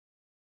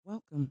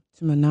Welcome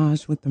to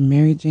Menage with the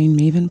Mary Jane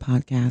Maven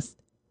podcast,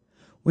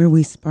 where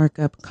we spark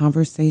up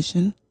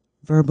conversation,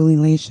 verbal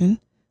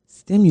elation,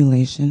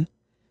 stimulation,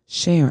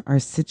 share our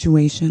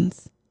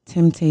situations,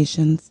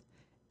 temptations,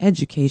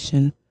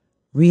 education,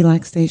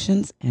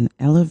 relaxations, and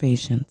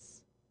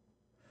elevations.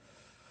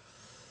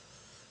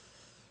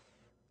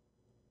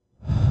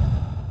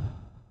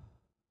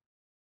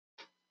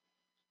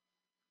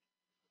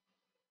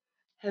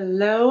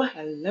 Hello,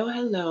 hello,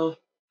 hello,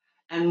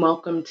 and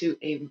welcome to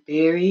a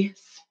very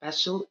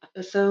special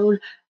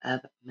episode of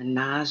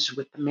Menage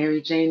with the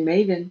Mary Jane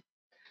Maven.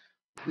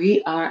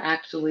 We are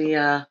actually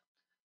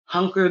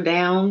hunkered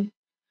down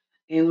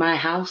in my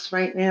house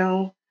right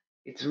now.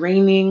 It's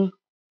raining.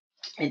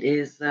 It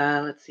is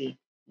let's see,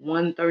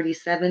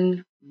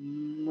 1:37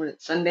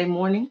 Sunday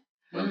morning.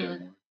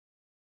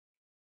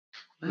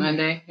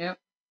 Monday, yep.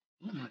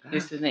 Oh my god.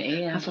 It's in the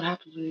AM. That's what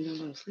happens when you don't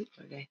go to sleep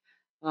for a day.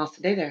 Well, it's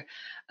today there.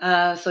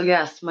 So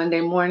yes,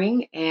 Monday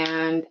morning,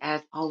 and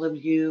as all of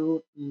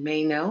you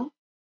may know,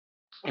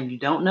 if you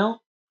don't know,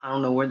 I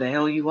don't know where the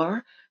hell you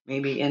are.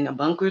 Maybe in a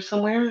bunker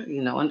somewhere,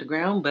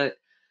 underground, but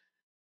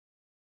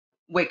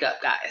wake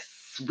up, guys.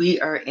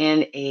 We are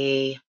in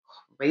a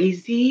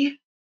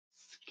crazy,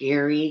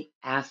 scary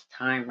ass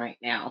time right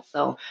now.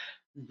 So,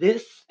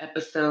 this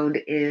episode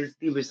is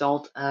the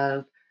result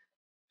of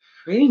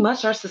pretty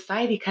much our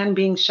society kind of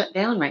being shut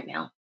down right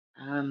now.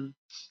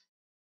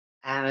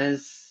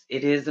 As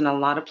it is in a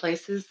lot of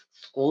places,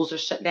 schools are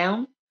shut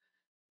down.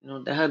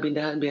 The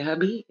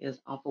hubby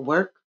is off of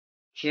work.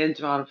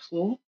 Kids are out of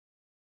school.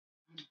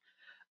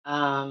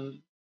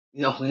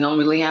 We don't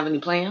really have any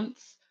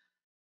plans.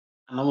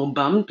 I'm a little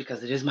bummed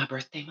because it is my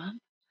birthday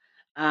month.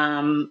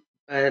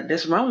 But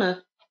this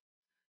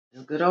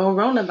good old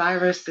Rona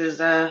virus is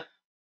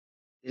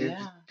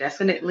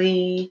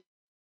definitely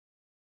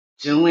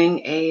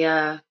doing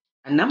a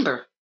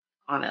number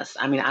on us.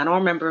 I mean, I don't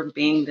remember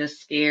being this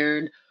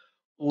scared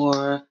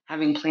or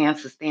having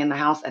plans to stay in the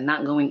house and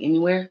not going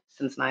anywhere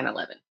since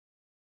 9/11.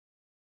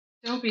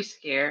 Don't be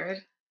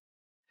scared.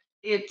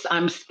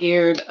 I'm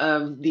scared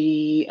of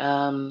the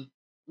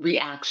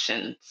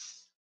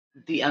reactions,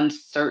 the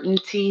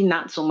uncertainty,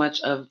 not so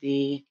much of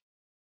the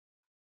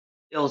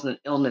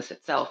illness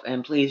itself.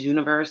 And please,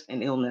 universe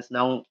and illness,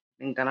 don't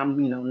think that I'm,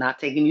 not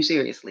taking you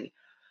seriously.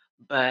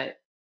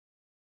 But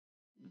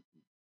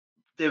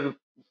the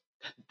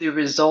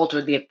result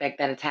or the effect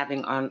that it's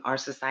having on our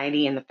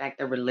society, and the fact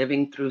that we're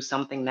living through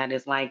something that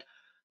is like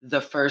the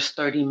first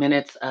 30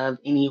 minutes of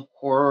any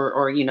horror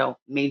or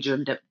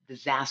major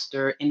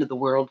disaster, end of the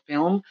world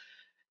film,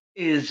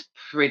 is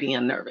pretty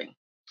unnerving,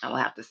 I will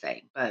have to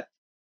say. But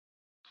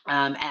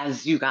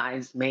as you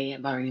guys may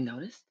have already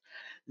noticed,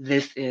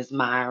 this is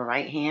my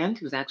right hand,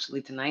 who's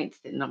actually tonight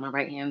sitting on my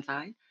right hand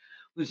side,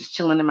 who's just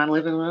chilling in my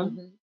living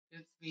room.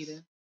 It's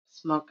Vita.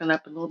 Smoking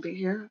up a little bit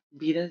here.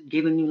 Vita,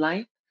 giving you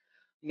life.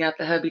 You got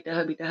the hubby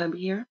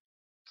here.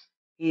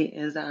 He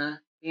is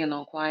being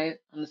all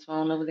quiet on his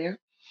phone over there.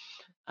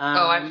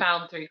 I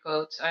found 3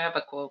 quotes. I have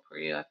a quote for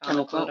you. I found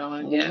a quote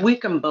on it. Yeah. We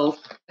can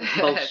both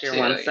share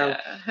one. So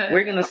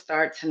we're gonna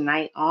start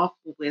tonight off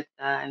with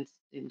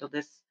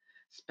this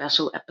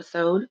special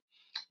episode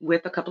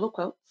with a couple of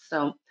quotes.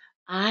 So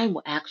I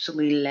will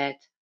actually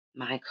let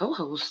my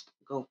co-host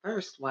go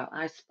first while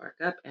I spark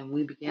up, and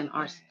we begin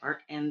our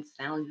spark and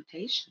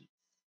salutation.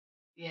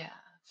 Yeah.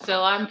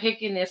 So I'm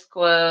picking this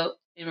quote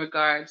in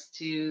regards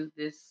to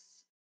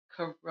this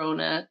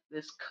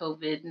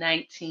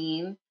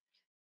COVID-19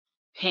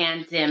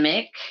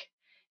 pandemic.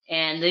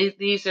 And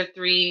these are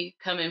 3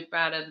 coming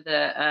out of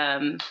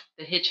the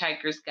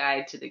Hitchhiker's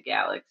Guide to the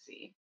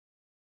Galaxy.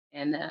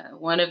 And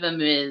one of them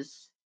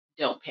is,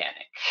 don't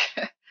panic.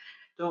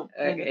 Don't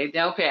panic.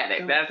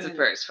 That's the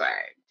first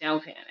part.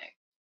 Don't panic.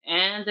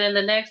 And then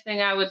the next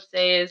thing I would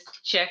say is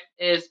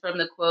from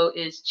the quote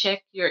is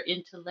check your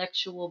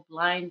intellectual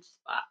blind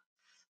spots.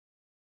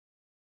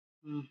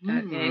 Mm-hmm.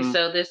 Okay,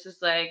 so this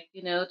is like,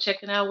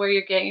 checking out where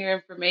you're getting your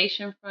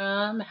information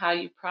from, how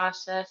you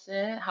process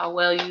it, how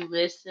well you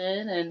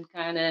listen, and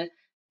kind of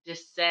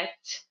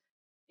dissect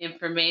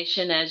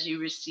information as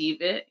you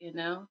receive it,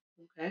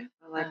 Okay,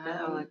 I like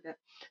that.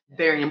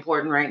 Very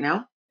important right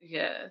now.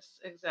 Yes,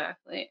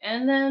 exactly.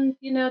 And then,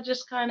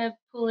 just kind of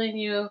pulling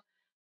you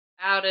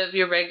out of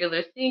your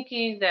regular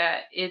thinking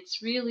that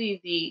it's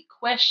really the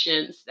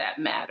questions that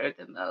matter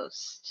the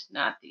most,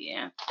 not the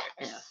answers.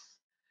 Yes.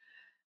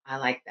 I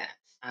like that.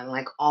 I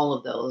like all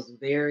of those.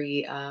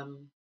 Very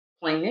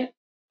poignant,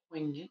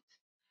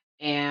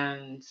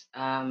 and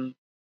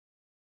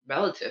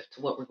relative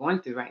to what we're going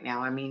through right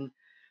now. I mean,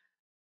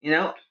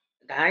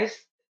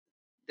 guys,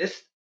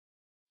 this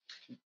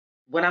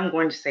what I'm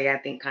going to say, I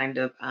think, kind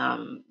of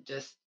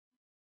just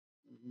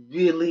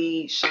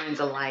really shines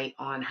a light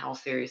on how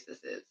serious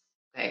this is.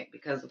 Okay,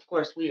 because of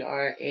course we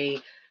are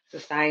a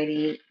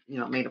society,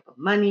 made up of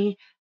money,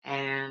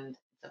 and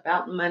it's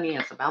about the money.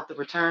 It's about the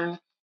return.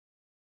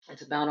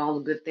 It's about all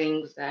the good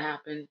things that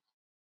happen.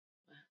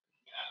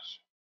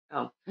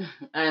 Oh,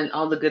 and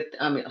all the good.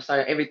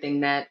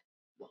 Everything that.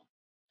 Well,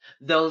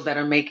 those that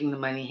are making the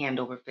money hand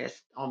over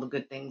fist, all the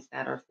good things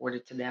that are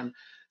afforded to them.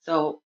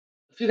 So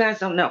if you guys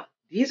don't know,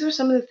 these are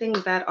some of the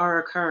things that are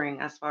occurring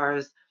as far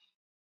as,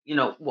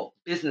 well,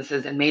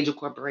 businesses and major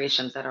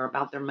corporations that are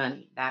about their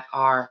money that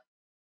are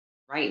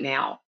right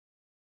now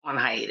on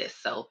hiatus.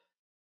 So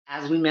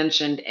as we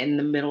mentioned in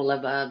the middle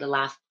of the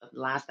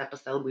last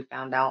episode, we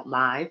found out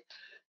live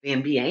the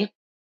NBA,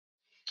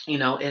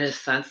 it has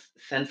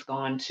since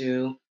gone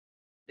to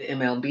the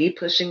MLB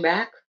pushing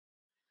back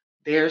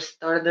their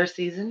start of their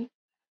season,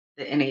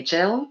 the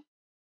NHL,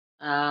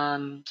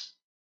 um,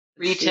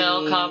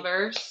 Retail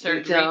commerce,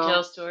 certain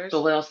retail stores.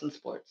 So what else in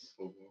sports?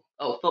 Football.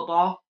 Oh,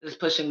 football is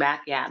pushing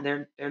back. Yeah,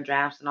 their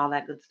drafts and all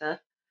that good stuff.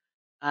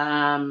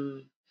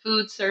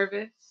 Food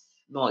service.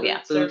 Well,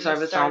 yeah, food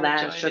service, all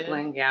that is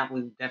trickling. Yeah,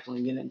 we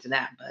definitely get into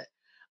that. But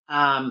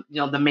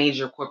the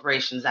major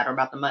corporations that are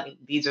about the money.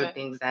 These are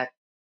things that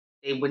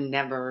they would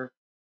never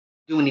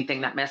do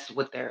anything that messes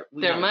with their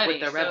money,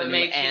 with their revenue.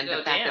 And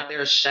the fact that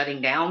they're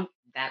shutting down,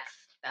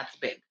 that's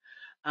big.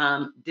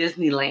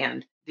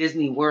 Disneyland,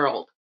 Disney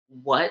World,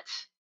 what?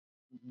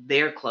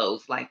 They're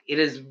closed. Like, it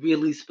is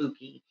really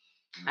spooky.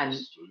 And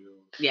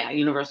yeah,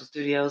 Universal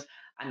Studios.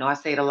 I know I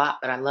say it a lot,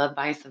 but I love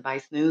Vice and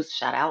Vice News.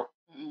 Shout out.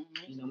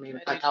 Maybe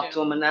if I talk to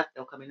them enough,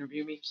 they'll come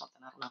interview me or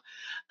something. I don't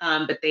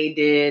know. But they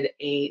did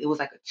it was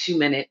like a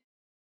 2-minute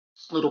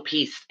little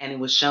piece, and it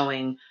was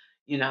showing,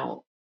 you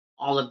know,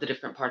 all of the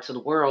different parts of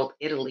the world.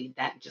 Italy,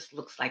 that just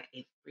looks like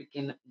a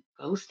freaking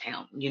ghost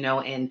town,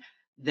 and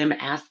them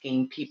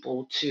asking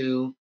people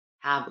to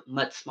have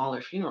much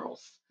smaller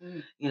funerals,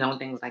 and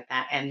things like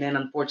that. And then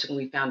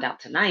unfortunately, we found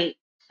out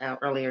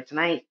earlier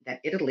tonight, that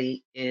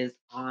Italy is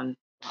on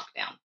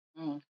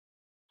lockdown.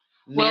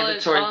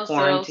 Mandatory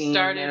quarantine,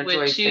 started with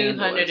mandatory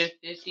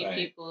 250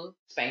 people.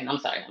 Spain, I'm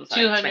sorry.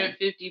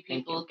 250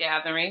 people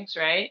gatherings,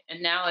 right?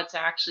 And now it's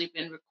actually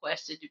been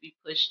requested to be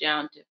pushed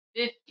down to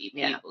 50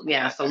 people.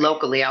 Yeah. So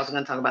locally, I was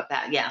going to talk about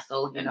that. Yeah.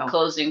 So,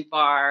 closing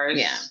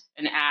bars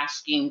and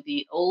asking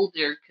the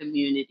older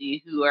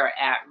community who are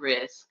at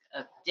risk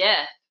of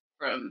death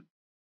from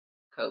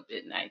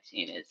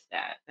COVID-19 is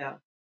that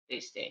they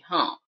stay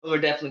home. We're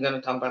definitely going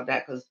to talk about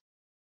that, because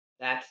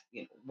that's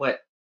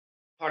what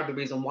part of the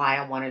reason why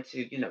I wanted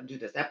to do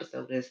this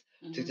episode is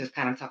to just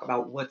kind of talk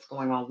about what's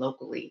going on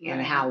locally,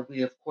 and how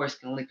we of course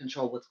can only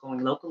control what's going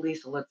locally.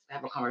 So let's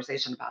have a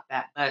conversation about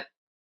that. But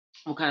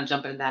we'll kind of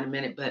jump into that in a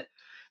minute. But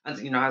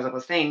as I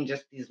was saying,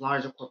 just these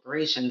larger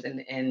corporations,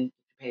 and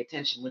pay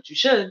attention, which you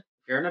should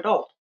if you're an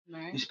adult.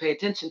 You should pay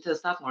attention to the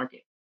stock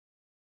market.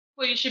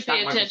 Well, you should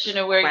pay attention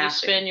to where you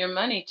spend your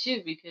money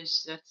too,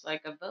 because that's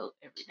like a vote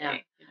every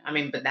day. Yeah. I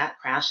mean, but that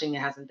crashing,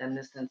 it hasn't done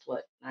this since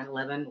what,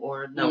 9/11,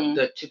 or no,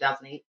 the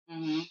 2008.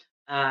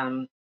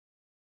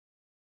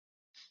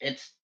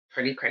 It's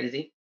pretty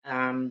crazy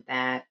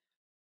that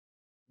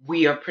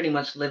we are pretty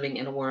much living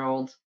in a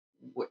world,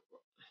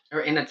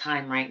 or in a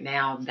time right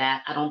now,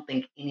 that I don't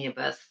think any of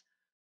us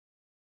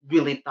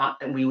really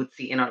thought that we would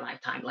see in our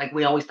lifetime. Like,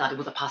 we always thought it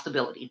was a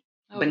possibility,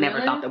 but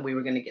never thought that we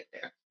were going to get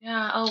there.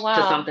 Yeah. Oh wow.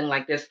 To something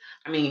like this.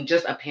 I mean,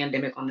 just a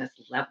pandemic on this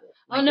level.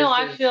 Like, no,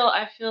 I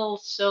feel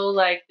so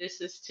like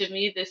this is, to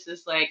me, this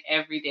is like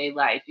everyday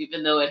life,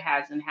 even though it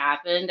hasn't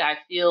happened. I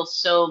feel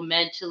so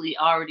mentally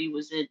already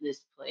was in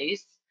this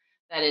place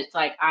that it's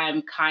like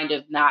I'm kind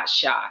of not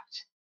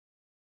shocked.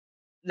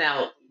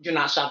 Now, you're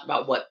not shocked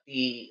about what,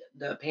 the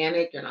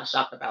panic? You're not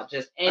shocked about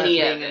just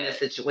any us being in this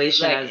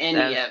situation? Like,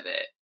 any of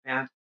it.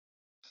 Yeah.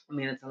 I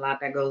mean, it's a lot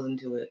that goes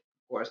into it,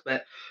 of course.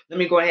 But let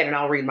me go ahead and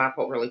I'll read my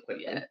quote really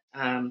quickly.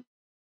 Yeah.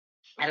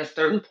 At a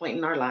certain point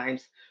in our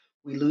lives,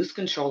 we lose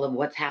control of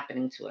what's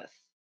happening to us,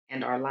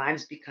 and our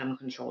lives become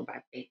controlled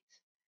by fate.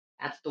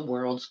 That's the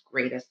world's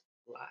greatest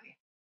lie.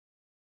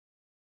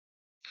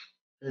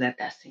 Let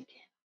that sink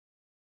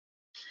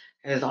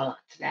in. There's a lot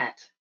to that.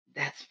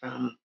 That's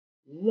from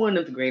one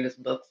of the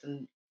greatest books,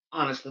 and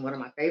honestly, one of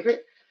my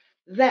favorite,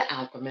 The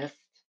Alchemist.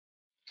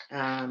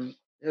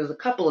 There was a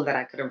couple that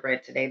I could have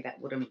read today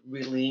that would have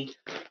really,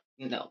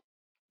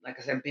 like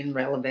I said, been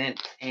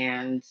relevant,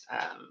 and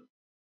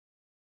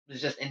was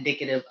just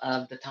indicative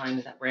of the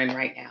times that we're in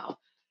right now.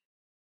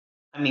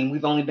 I mean,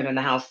 we've only been in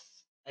the house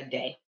a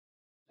day.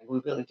 Like, we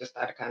really just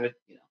started kind of,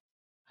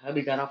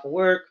 hubby got off of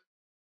work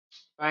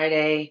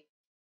Friday.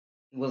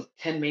 He was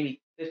 10,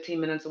 maybe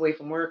 15 minutes away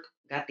from work.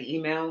 Got the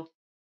email.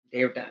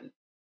 They're done.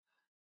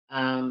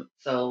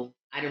 So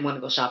I didn't want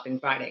to go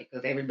shopping Friday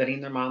because everybody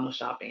and their mom was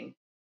shopping.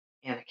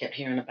 And I kept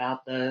hearing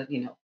about the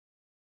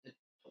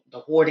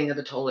hoarding of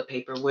the toilet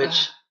paper,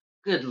 which,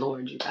 good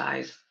Lord, you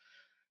guys,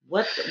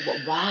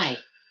 why?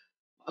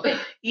 Okay,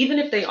 even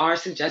if they are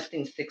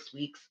suggesting 6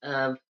 weeks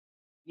of,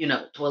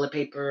 toilet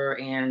paper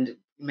and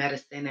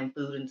medicine and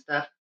food and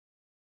stuff,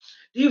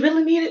 do you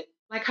really need it?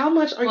 Like, how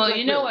much are you? Well,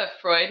 you know what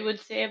Freud would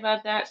say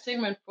about that?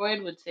 Sigmund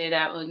Freud would say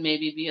that would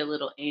maybe be a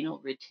little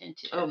anal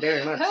retentive. Oh,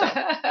 very much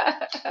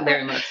so.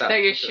 Very much so. So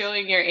you're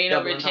showing your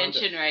anal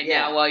retention right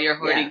now while you're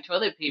hoarding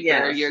toilet paper.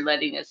 Yes. You're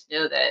letting us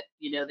know that,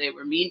 they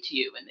were mean to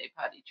you when they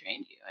potty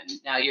trained you, and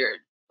now you're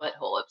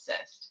butthole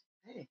obsessed.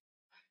 Hey.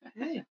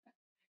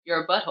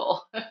 You're a butthole.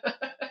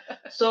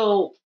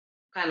 So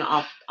kind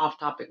of off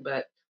topic,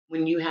 but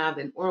when you have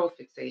an oral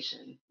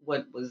fixation,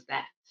 what was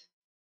that?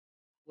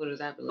 What does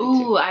that relate to?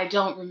 Ooh, I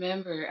don't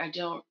remember. I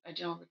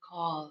don't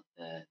recall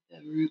the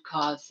root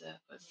cause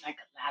of a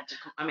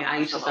psychological. I mean, I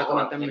used to suck them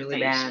up them really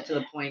bad to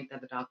the point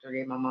that the doctor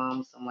gave my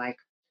mom some like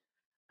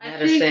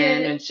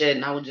medicine and shit,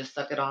 and I would just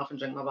suck it off and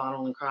drink my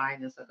bottle and cry,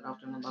 and then suck it off,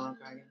 drink my bottle and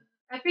cry again.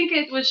 I think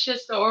it was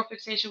just the oral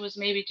fixation was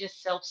maybe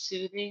just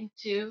self-soothing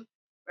too,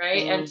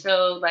 right? And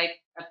so like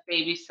a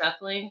baby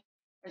suckling,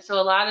 and so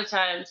a lot of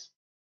times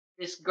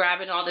this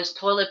grabbing all this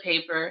toilet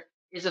paper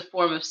is a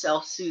form of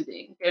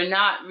self-soothing. They're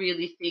not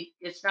really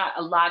it's not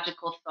a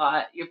logical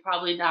thought. You're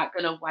probably not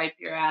going to wipe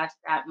your ass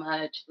that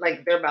much.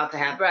 Like they're about to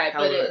have right,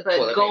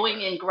 but going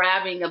paper and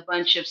grabbing a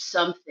bunch of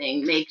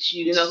something makes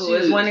you. You know who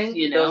is winning?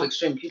 You know? Those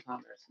extreme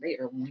coupons. They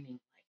are winning like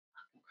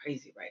fucking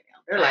crazy right now.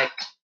 They're like,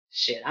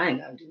 shit, I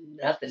ain't gonna do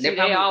nothing. See,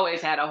 they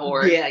always had a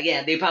hoard.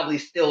 Yeah, they probably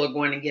still are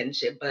going and getting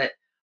shit. But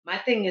my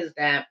thing is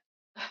that,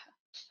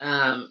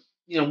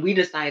 we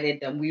decided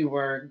that we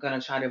were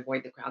gonna try to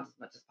avoid the crowds as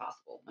much as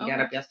possible. We got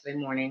up yesterday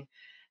morning,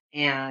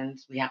 and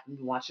we happened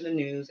to be watching the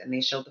news, and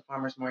they showed the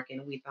farmers market,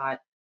 and we thought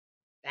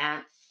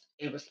that's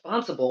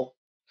irresponsible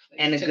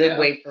and a good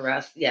way for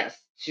us, yes,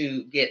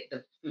 to get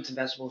the fruits and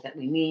vegetables that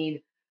we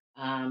need,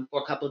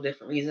 for a couple of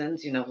different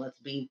reasons. Let's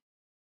be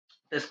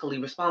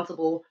fiscally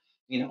responsible.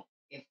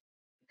 If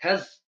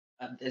because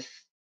of this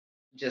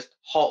just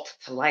halt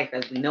to life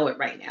as we know it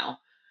right now,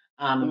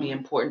 it'd be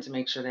important to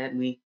make sure that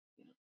we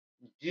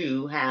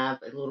do have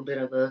a little bit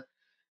of a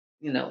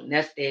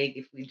nest egg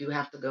if we do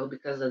have to go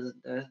because of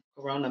the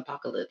corona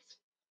apocalypse.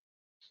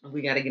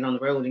 We got to get on the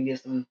road and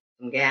get some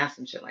gas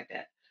and shit like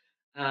that.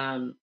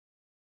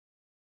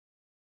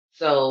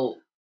 So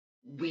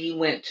we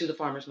went to the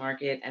farmers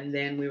market, and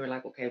then we were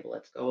like, okay, well,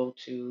 let's go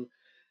to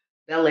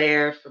Bel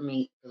Air for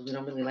meat because we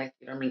don't really like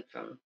to get our meat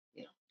from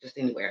just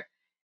anywhere.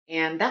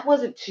 And that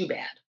wasn't too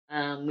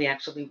bad. We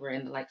actually were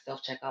in the like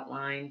self checkout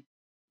line.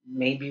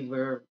 Maybe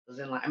was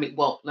in line. I mean,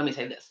 well, let me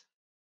say this: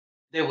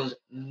 there was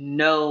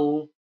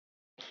no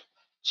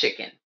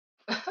chicken.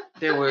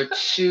 There were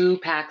 2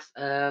 packs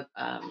of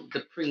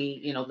the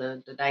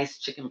the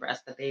diced chicken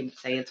breast that they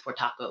say it's for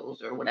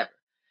tacos or whatever.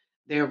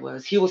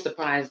 He was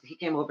surprised. He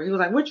came over. He was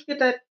like, "Where'd you get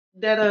that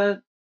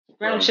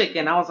ground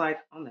chicken?" I was like,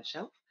 "On the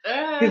shelf."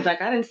 He's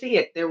like, "I didn't see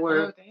it." There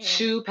were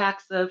 2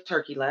 packs of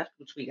turkey left,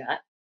 which we got.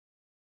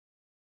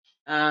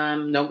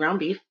 No ground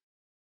beef,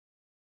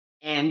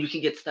 and you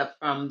can get stuff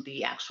from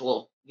the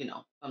actual,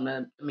 from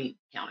the meat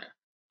counter.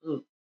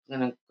 Ooh, I'm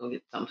gonna go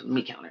get something from the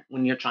meat counter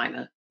when you're trying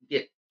to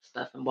get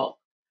stuff in bulk.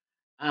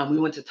 We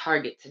went to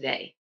Target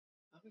today.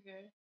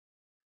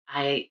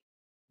 Okay.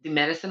 The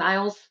medicine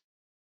aisles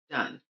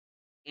done,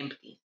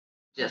 empty,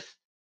 just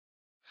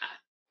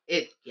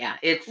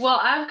it's. Well,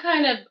 I've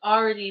kind of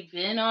already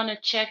been on a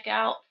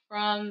checkout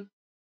from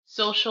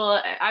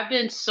I've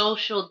been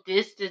social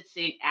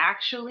distancing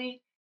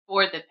actually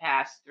for the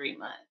past 3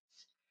 months.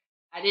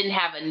 I didn't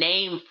have a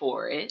name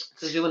for it.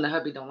 Because you and the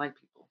hubby don't like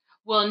people.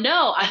 Well,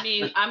 no, I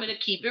mean, I'm going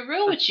to keep it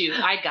real with you.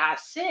 I got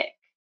sick.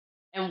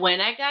 And when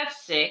I got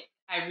sick,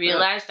 I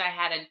realized I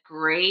had a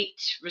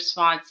great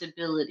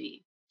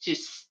responsibility to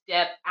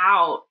step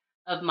out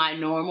of my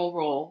normal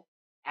role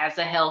as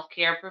a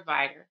healthcare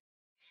provider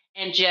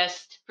and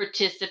just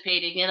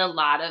participating in a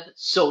lot of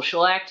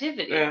social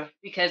activity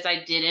because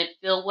I didn't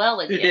feel well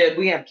again. You did.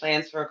 We had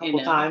plans for a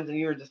couple times, and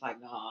you were just like,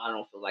 "No, I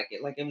don't feel like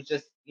it." Like it was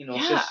just,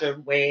 it's just your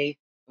way.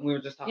 And we were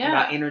just talking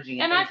about energy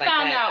and things like that.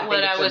 And I found out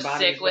what I was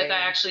sick with. I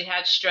actually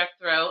had strep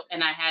throat,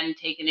 and I hadn't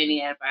taken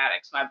any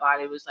antibiotics. My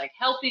body was like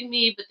helping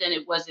me, but then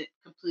it wasn't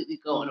completely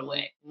going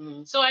away.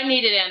 So I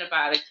needed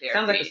antibiotic therapy.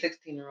 Sounds like a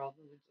 16-year-old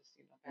who just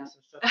pass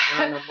some strep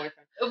throat, no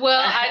boyfriend.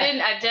 Well,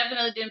 I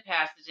definitely didn't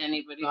pass it to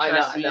anybody.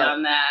 Trust me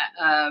on that.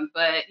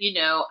 But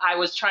I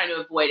was trying to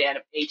avoid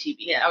ATB.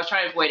 Yeah. I was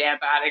trying to avoid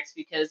antibiotics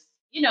because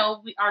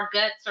our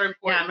guts are important to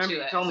us. Yeah, I remember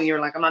you told me you were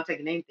like, I'm not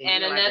taking anything.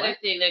 And another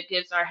thing that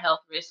gives our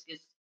health risk is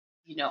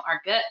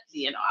our gut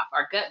being off,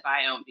 our gut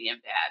biome being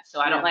bad. So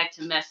I don't like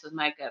to mess with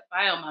my gut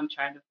biome. I'm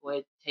trying to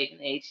avoid taking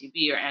the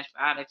ATB or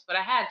antibiotics, but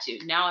I had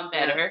to. Now I'm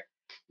better.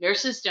 Yeah.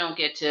 Nurses don't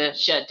get to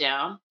shut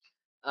down.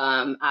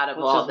 Out of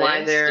all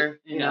this,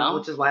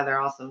 which is why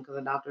they're awesome because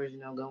the doctors,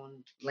 go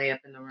and lay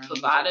up in the room,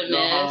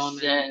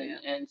 phlebotomists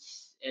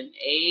and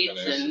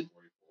aides and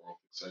oral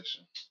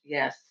fixation.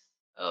 Yes.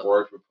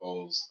 Ford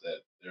proposed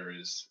that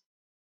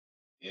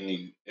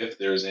if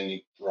there is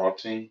any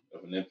thwarting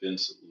of an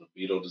infant's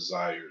libido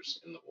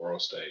desires in the oral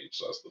stage,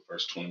 so that's the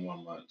first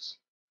 21 months.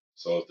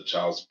 So if the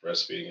child's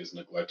breastfeeding is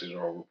neglected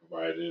or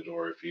overprovided,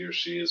 or if he or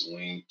she is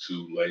weaned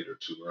too late or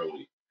too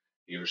early,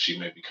 he or she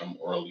may become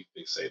orally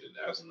fixated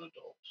as an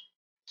adult.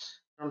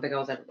 I don't think I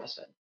was ever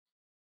breastfed.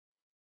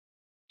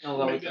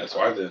 Maybe that's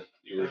why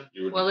you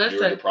were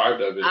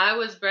deprived of it. I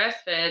was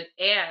breastfed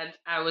and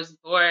I was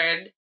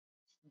bored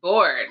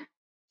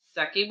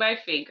sucking my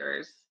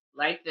fingers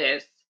like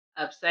this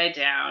upside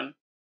down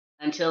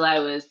until I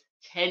was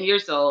 10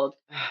 years old.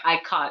 I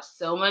caught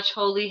so much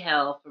holy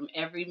hell from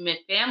every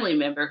family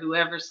member who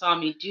ever saw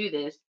me do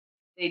this.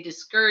 They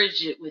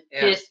discouraged it with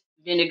piss,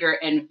 vinegar,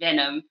 and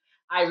venom.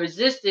 I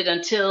resisted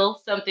until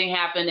something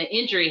happened, an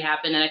injury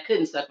happened, and I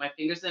couldn't suck my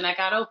fingers, and I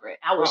got over it.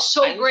 I was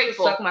so grateful. I used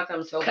to suck my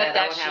thumb so bad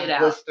I would have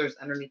blisters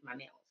underneath my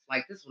nails.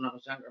 Like this when I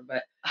was younger.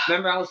 But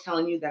remember, I was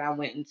telling you that I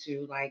went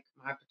into like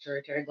my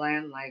pituitary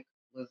gland, like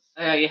was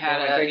you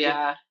had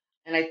yeah.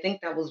 And I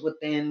think that was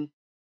within.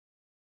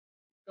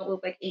 It was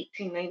like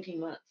 18, 19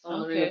 months. So I'm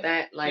wondering if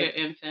that like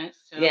your infants.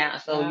 So, yeah.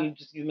 So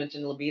you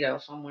mentioned libido.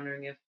 So I'm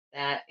wondering if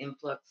that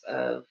influx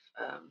of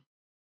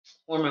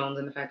hormones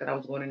and the fact that I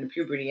was going into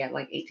puberty at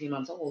like 18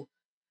 months old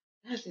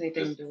has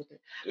anything to do with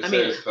it. I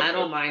mean, I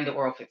don't mind the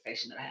oral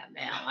fixation that I have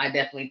now. I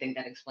definitely think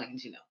that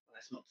explains, when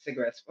I smoke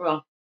cigarettes.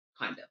 Well,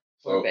 kind of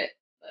for a bit.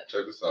 But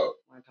check this out.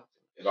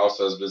 It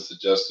also has been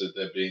suggested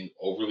that being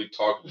overly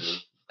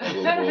talkative,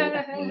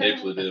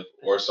 manipulative,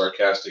 or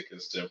sarcastic can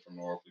stem from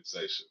oral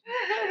fixation.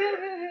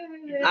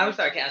 I'm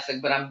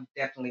sarcastic, but I'm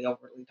definitely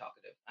overly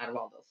talkative out of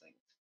all those things.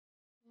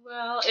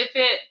 Well, if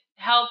it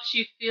helps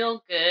you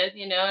feel good,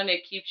 and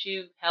it keeps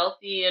you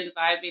healthy and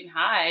vibing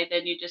high,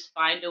 then you just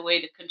find a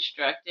way to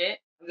construct it.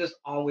 I just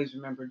always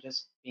remember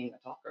just being a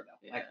talker,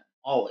 though. Yeah. Like,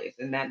 always.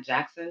 And that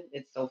Jackson,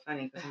 it's so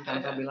funny because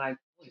sometimes I'll be like,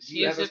 did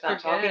you ever stop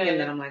talking? And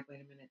then I'm like, wait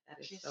a minute, that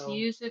is just so...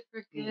 use it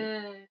for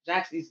good.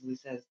 Jax easily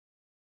says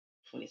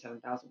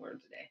 27,000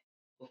 words a day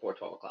before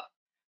 12 o'clock.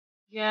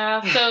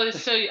 Yeah, so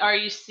are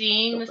you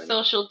seeing the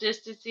social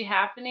distancing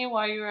happening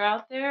while you were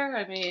out there?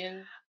 I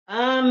mean...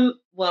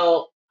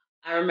 Well,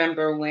 I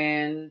remember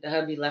when the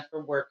hubby left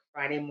for work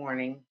Friday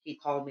morning, he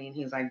called me and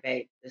he was like,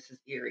 babe, this is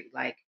eerie.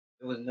 Like,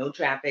 there was no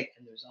traffic,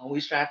 and there's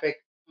always traffic,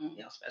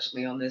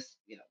 especially on this,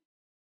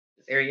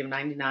 this area of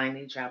 99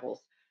 he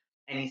travels.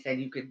 And he said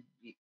you could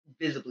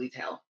visibly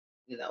tell,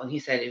 and he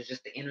said it was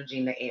just the energy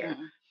in the air.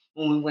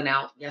 When we went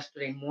out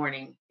yesterday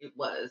morning, it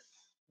was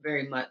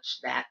very much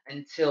that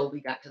until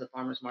we got to the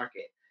farmer's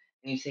market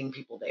and you're seeing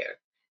people there.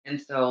 And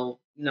so,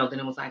 then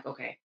it was like,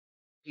 okay,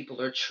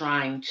 people are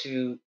trying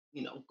to,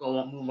 go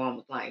on, move on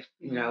with life,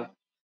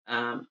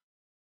 and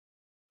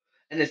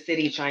the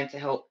city trying to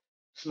help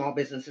small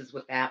businesses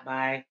with that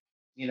by,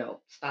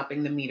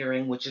 stopping the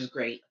metering, which is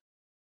great.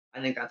 I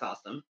think that's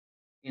awesome.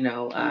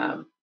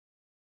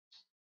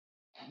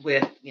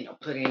 With,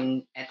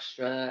 putting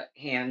extra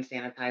hand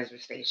sanitizer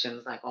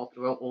stations like all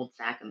through Old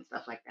Sac and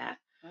stuff like that.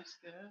 That's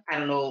good. I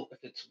don't know if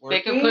it's working.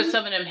 They could put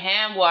some of them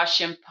hand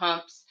washing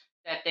pumps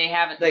that they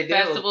have at the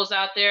festivals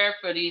out there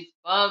for these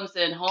bums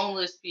and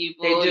homeless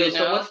people. They do.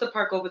 So what's the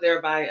park over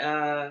there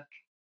by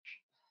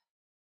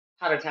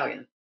Hot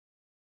Italian?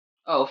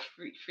 Oh,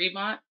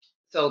 Fremont.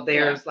 So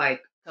there's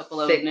like a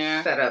couple 6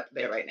 set up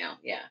there right now.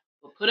 Yeah.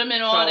 We'll put them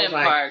in all them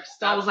parks.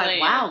 So I was like,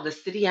 wow, the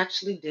city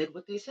actually did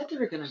what they said they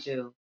were going to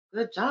do.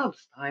 Good job,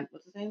 Stein.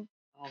 What's his name?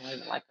 Oh, I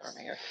like our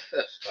mayor.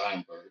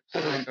 Steinberger.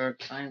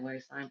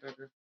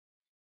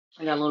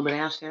 I got a little bit of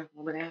ash there. A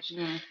little bit of ash.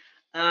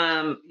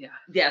 Yeah.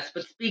 Yes,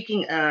 but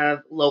speaking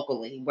of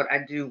locally, what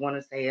I do want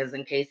to say is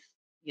in case,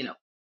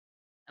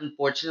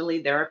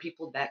 unfortunately, there are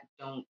people that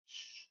don't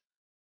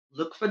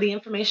look for the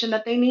information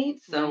that they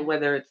need. So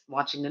whether it's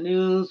watching the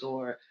news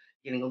or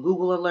getting a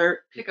Google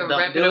alert, pick a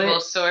reputable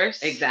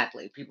source.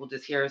 Exactly. People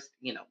just hear,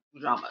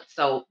 drama.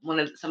 So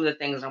some of the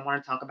things I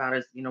want to talk about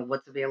is,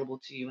 what's available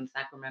to you in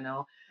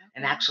Sacramento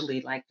and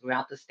actually like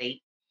throughout the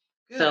state.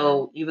 Good.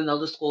 So even though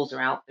the schools are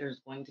out,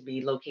 there's going to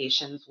be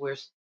locations where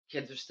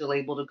kids are still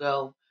able to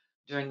go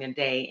during the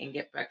day and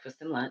get breakfast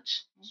and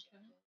lunch.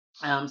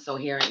 Okay. So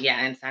here,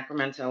 in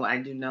Sacramento, I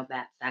do know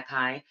that Sac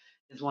High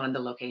is one of the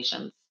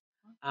locations.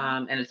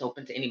 And it's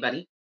open to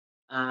anybody,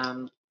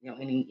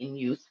 any in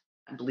youth,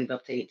 I believe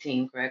up to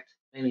 18, correct?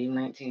 Maybe even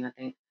 19, I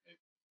think,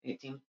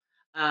 18.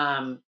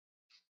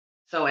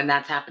 So, and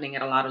that's happening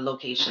at a lot of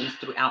locations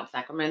throughout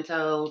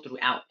Sacramento,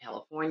 throughout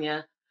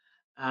California.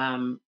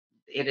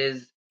 It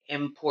is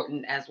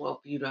important as well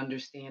for you to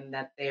understand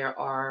that there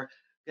are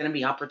going to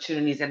be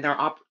opportunities, and there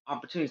are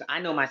opportunities. I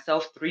know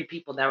myself, 3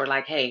 people that were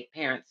like, hey,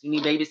 parents, you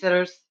need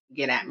babysitters?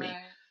 Get at me. Right.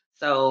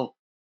 So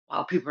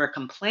while people are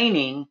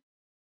complaining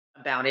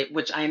about it,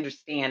 which I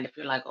understand if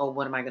you're like, oh,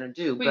 what am I going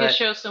to do? We can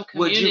show some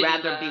community.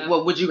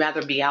 Would you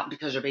rather be out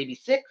because your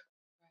baby's sick,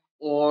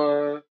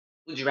 or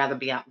would you rather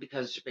be out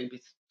because your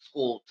baby's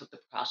school took the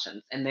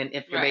precautions? And then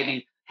if your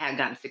baby had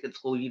gotten sick at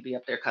school, you'd be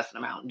up there cussing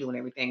them out and doing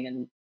everything.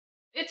 And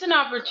it's an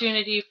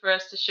opportunity for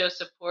us to show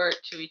support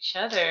to each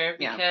other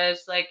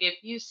because, like,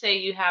 if you say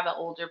you have an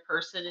older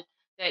person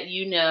that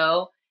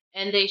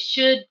and they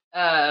should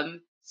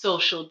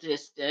social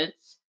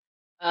distance,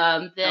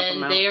 then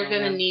they are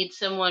going to need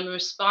someone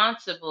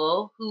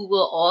responsible who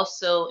will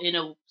also in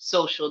a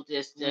social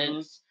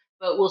distance,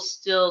 but will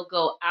still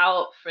go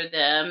out for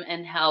them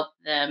and help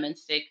them and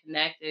stay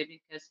connected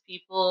because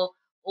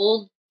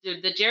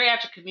the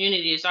geriatric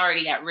community is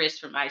already at risk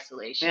from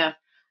isolation. Yeah.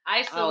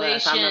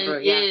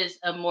 Isolation is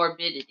a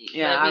morbidity.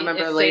 Yeah, I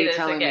remember a lady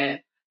telling me,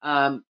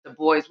 the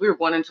boys, we were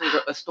going into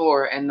a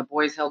store and the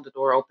boys held the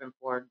door open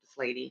for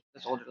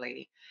this older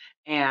lady.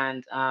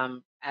 And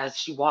as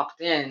she walked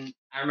in,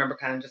 I remember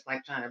kind of just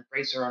like trying to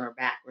brace her on her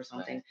back or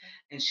something. Right.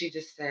 And she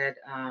just said,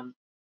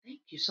 thank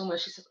you so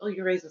much. She said, oh,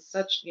 you're raising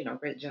such,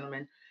 great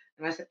gentlemen.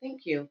 And I said,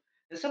 thank you.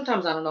 And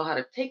sometimes I don't know how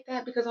to take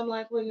that because I'm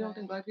like, well, you don't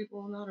think Right. Black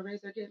people know how to raise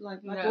their kids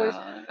like Black boys?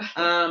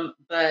 No.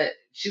 But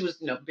she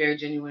was, very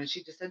genuine.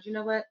 She just said, you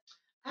know what?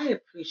 I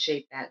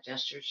appreciate that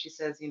gesture. She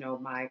says,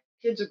 my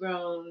kids are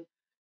grown,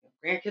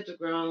 grandkids are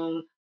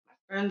grown, my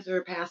friends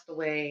are passed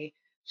away.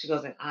 She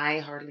goes, and I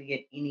hardly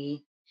get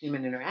any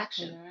human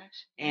interaction.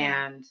 Yeah.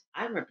 And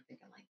I remember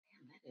thinking, like,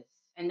 man, that is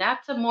And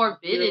that's a really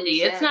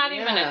morbidity. It's sad. not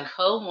even a Yeah.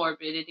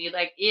 comorbidity.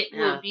 Like it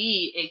will Yeah.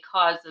 be a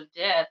cause of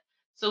death.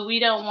 So we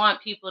don't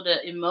want people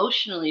to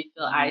emotionally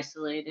feel Mhm.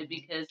 isolated Mhm.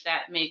 because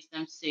that makes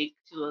them sink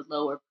to a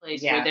lower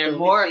place where Yeah, they're because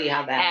we more see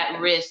how that at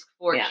happens. risk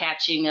for Yeah.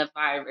 catching a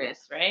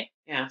virus, right?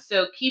 Yeah.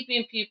 So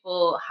keeping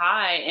people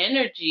high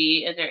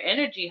energy and their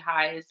energy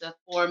high is a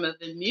form of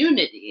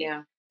immunity.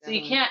 Yeah. So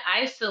you Definitely. can't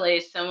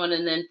isolate someone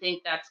and then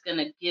think that's going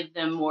to give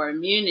them more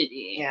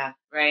immunity. Yeah.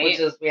 Right. Which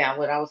is,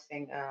 what I was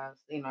saying,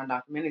 seeing on a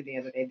documentary the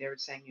other day, they were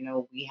saying,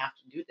 we have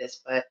to do this,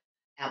 but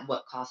at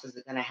what cost is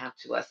it going to have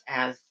to us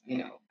as,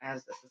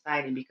 as the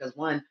society? Because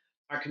one,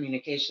 our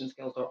communication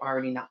skills are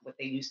already not what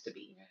they used to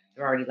be.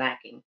 They're already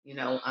lacking,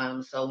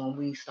 so when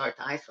we start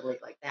to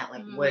isolate like that,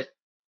 like what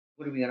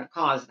are we going to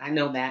cause? And I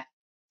know that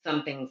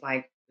some things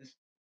like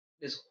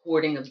this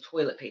hoarding of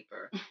toilet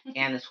paper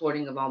and this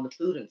hoarding of all the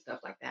food and stuff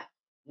like that.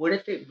 What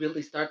if it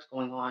really starts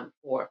going on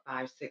for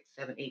 5, 6,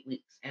 7, 8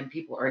 weeks and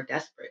people are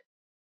desperate?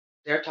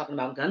 They're talking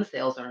about gun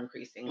sales are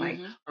increasing. Like,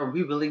 are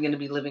we really going to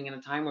be living in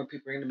a time where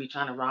people are going to be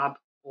trying to rob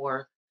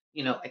for,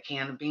 a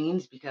can of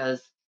beans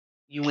because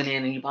you went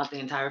in and you bought the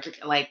entire,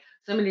 like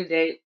somebody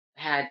today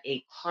had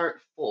a cart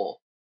full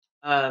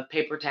of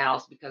paper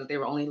towels because they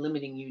were only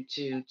limiting you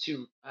to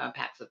 2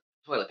 packs of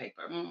toilet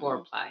paper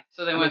for ply.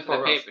 So they went for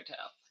the paper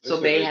towels. So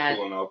they had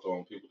pulling out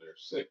on people that are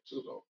sick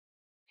too, though.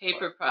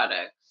 Paper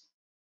products.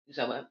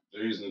 So what?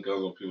 They're using the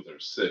guns on people that are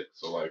sick.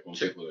 So like when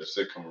people that are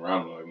sick come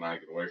around, they're like, "Nah,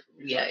 get away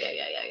from me."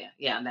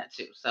 Yeah, that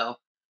too. So,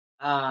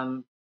 I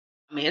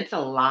mean, it's a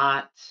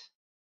lot.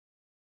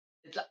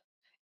 It's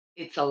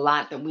it's a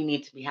lot that we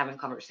need to be having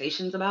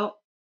conversations about.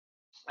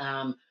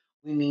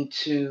 We need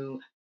to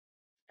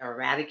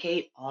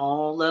eradicate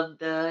all of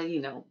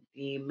the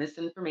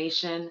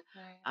misinformation.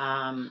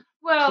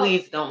 Well,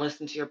 Please don't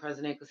listen to your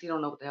president because he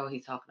don't know what the hell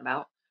he's talking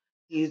about.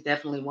 He's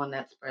definitely one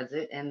that spreads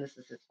it, and this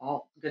is his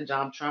fault. Good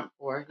job, Trump,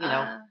 for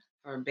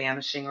for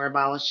banishing or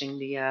abolishing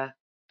the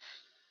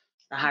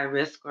high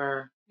risk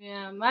or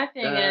yeah, my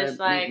thing is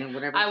like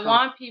I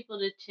want people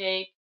to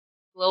take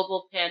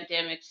global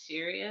pandemic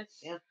serious,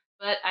 Yeah.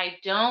 but I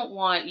don't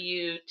want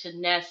you to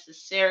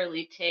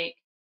necessarily take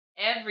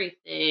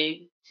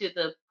everything to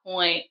the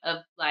point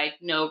of like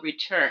no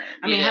return.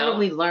 I mean, haven't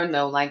we learned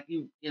though? Like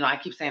I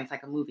keep saying it's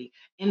like a movie.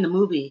 In the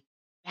movie,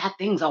 bad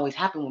things always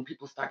happen when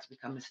people start to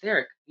become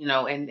hysteric,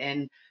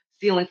 and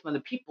stealing from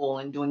the people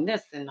and doing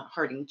this and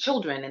hurting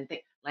children and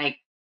things like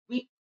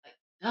like,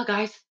 no,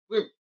 guys,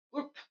 we're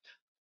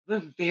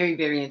we're very,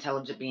 very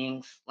intelligent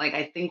beings. Like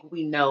I think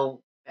we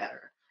know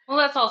better. Well,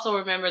 let's also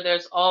remember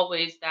there's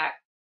always that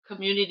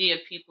community of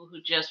people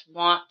who just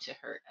want to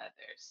hurt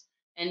others.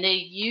 And they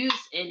use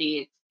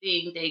anything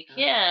they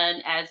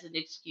can as an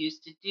excuse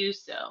to do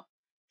so.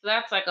 So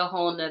that's like a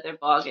whole nother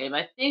ballgame.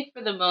 I think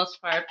for the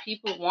most part,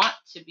 people want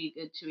to be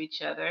good to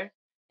each other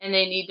and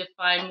they need to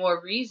find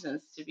more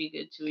reasons to be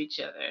good to each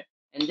other.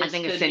 And I this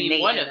think could it's be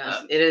innate one in of us.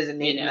 them. It is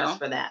innate in us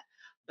for that.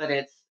 But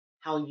it's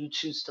how you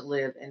choose to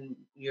live and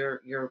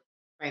your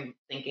frame of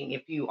thinking.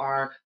 If you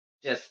are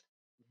just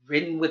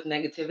ridden with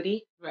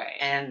negativity, Right.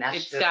 and that's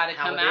It's just got to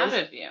how come it out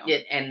is, of you.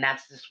 and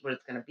that's just what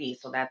it's going to be.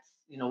 So that's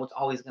what's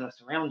always going to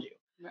surround you.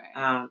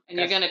 Right. And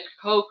you're going to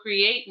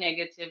co-create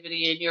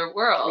negativity in your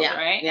world,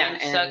 right? Yeah,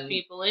 and suck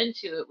people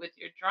into it with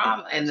your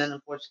dramas. And then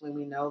unfortunately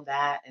we know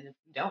that, and if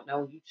you don't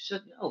know, you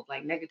should know.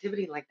 Like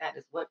negativity like that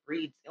is what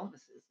breeds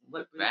illnesses,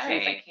 what breeds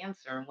things like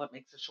cancer, and what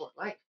makes a short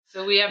life.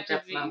 So we have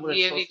to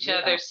give each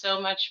other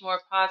so much more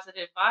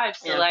positive vibes.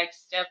 So like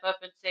step up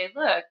and say,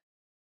 look,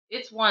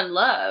 it's one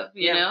love,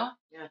 you know?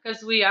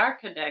 Because we are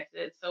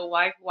connected. So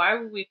why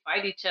would we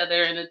fight each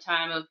other in a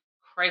time of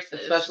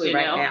crisis? Especially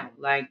right now,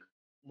 like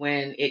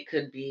when it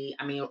could be.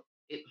 I mean,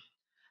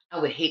 I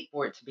would hate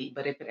for it to be,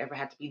 but if it ever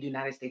had to be the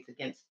United States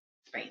against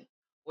Spain,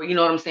 or you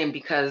know what I'm saying,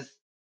 because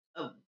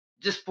of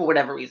just for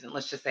whatever reason,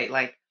 let's just say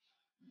like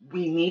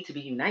we need to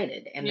be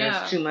united, and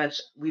there's too much.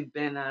 We've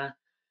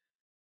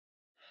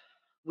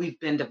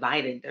been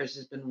divided. There's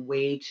just been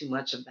way too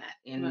much of that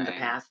in the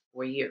past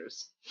 4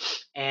 years.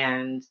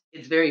 And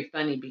it's very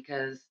funny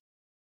because,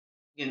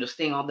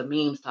 seeing all the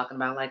memes talking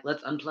about like,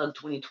 let's unplug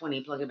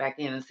 2020, plug it back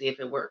in and see if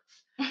it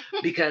works.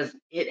 Because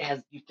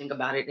you think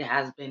about it, it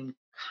has been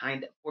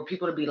kind of, for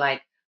people to be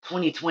like,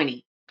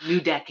 2020,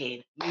 new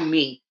decade, new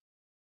me.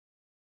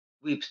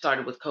 We've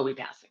started with Kobe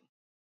passing,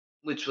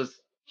 which was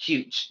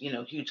huge,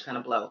 huge kind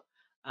of blow.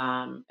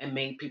 And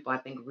made people, I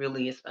think,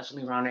 really,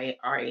 especially around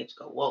our age,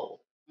 go, whoa,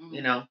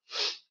 you know.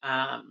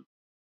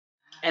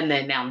 And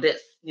then now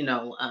this,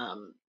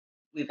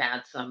 we've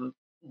had some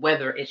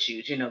weather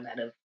issues, that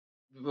have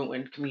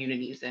ruined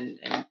communities and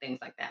things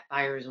like that,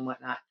 fires and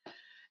whatnot.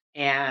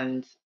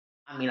 And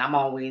I mean, I'm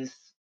always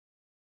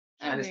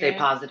trying to stay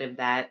positive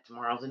that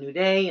tomorrow's a new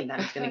day and that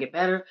it's going to get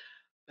better.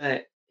 But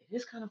it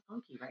is kind of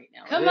funky right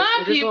now. Come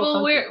on,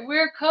 people.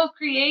 We're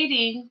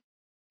co-creating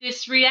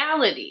this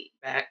reality.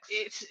 Facts.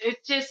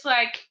 It's just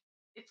like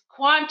it's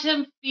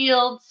quantum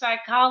field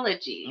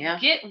psychology. Yeah.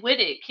 Get with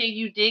it. Can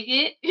you dig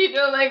it? You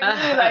know, like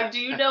really, like, do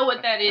you know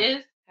what that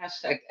is?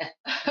 Hashtag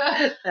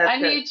that. I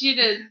need you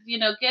to,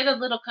 get a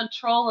little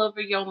control over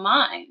your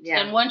mind. Yeah.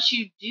 And once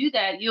you do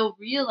that, you'll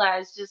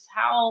realize just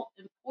how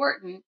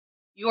important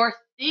your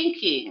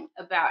thinking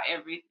about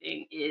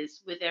everything is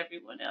with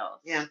everyone else.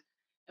 Yeah.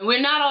 And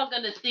we're not all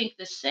going to think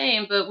the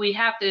same, but we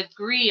have to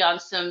agree on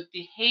some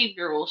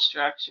behavioral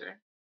structure.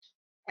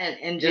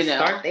 And just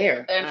start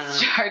there.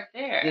 Start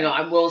there.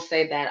 I will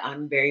say that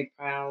I'm very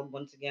proud,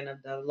 once again,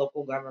 of the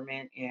local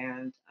government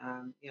and,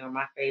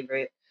 my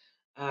favorite.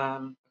 I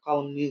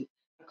call him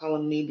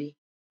Newbie.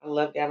 I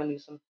love Gavin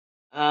Newsom.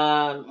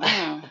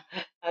 I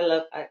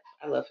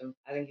love him.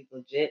 I think he's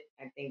legit.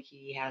 I think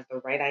he has the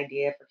right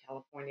idea for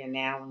California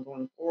now and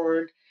going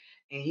forward.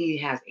 And he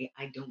has a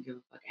I don't give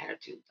a fuck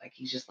attitude. Like,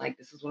 he's just like,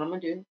 this is what I'm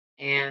gonna do,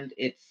 and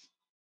it's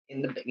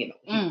in the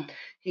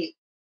he.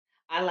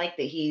 I like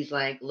that he's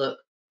like, look,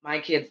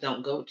 my kids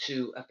don't go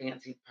to a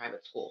fancy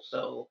private school,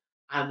 so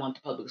I want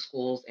the public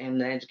schools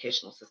and the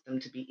educational system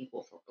to be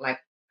equal for,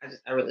 like,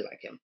 I really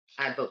like him.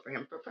 I'd vote for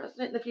him for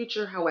president in the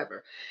future.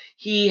 However,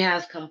 he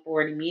has come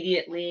forward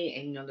immediately,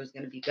 and there's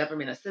going to be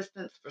government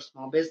assistance for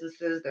small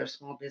businesses. There's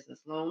small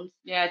business loans.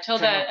 Yeah, I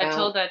told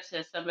that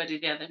to somebody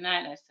the other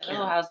night. I said,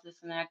 "Oh, how's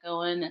this and that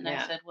going?" And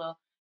I said, "Well,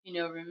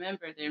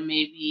 remember there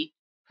may be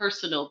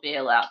personal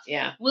bailouts.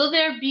 Yeah. Will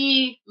there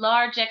be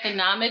large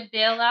economic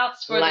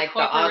bailouts for like the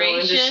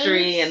corporations? The auto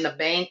industry and the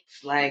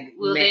banks? Like,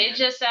 will they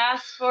just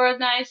ask for a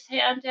nice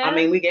handout? I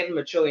mean, we gave them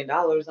 $1 trillion.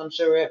 I'm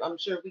sure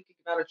we could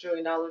give out $1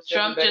 trillion.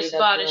 Trump just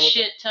bought a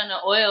shit ton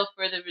of oil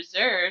for the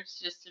reserves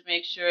just to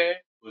make sure.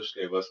 Bush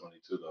gave us money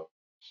too, though.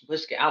 I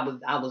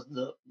was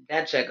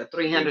that check of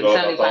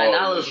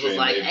 $375 was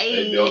like,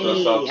 hey, I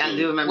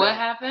do remember. What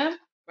happened?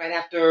 Right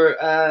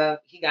after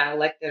he got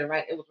elected,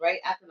 right? It was right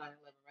after 9/11,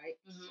 right?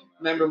 Mm-hmm.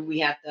 Remember, we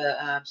had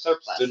the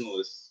surplus.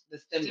 Stimulus. The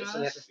stimulus. So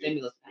we had the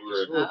stimulus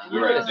package. We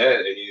were in debt,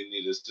 and you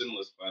needed a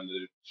stimulus fund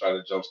to try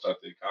to jumpstart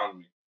the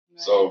economy.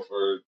 Right. So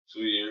for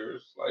 2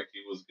 years, like,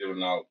 he was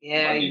giving out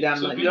money. You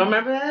got money. You don't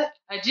remember that?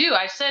 I do.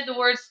 I said the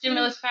word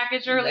stimulus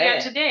package earlier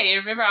today.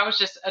 Remember, I was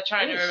just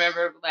trying to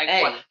remember, like,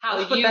 how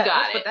you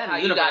got it. How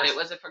you got it?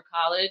 Was it for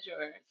college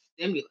or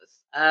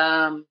stimulus?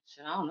 I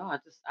don't know.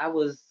 I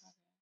was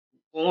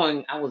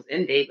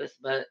in Davis,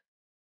 but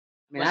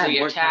I mean, was it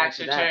your tax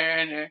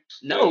return or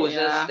no? It was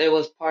it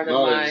was part of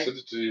my. They sent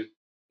it to you.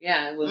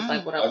 Yeah, it was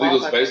like what I think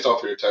it was based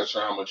off of your tax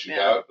return, how much you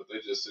got, but they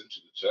just sent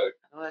you the check.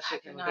 Oh, that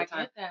shit I did not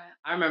get that.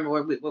 I remember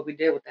what we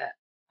did with that.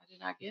 I did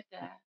not get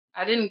that.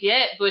 I didn't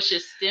get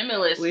Bush's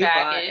stimulus package. We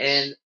bought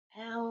an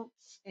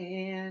ounce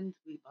and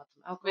we bought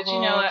some alcohol. But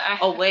you know what?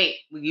 Oh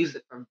wait, we used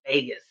it for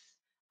Vegas.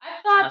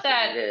 I thought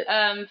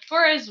that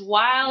for as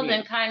wild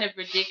and kind of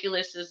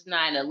ridiculous as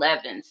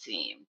 9/11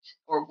 seemed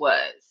or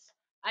was,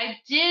 I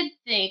did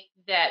think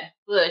that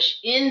Bush,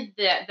 in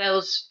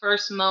those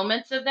first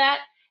moments of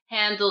that,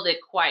 handled it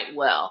quite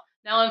well.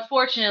 Now,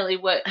 unfortunately,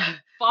 what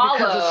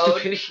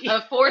followed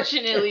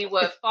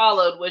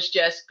was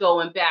just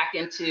going back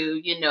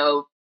into,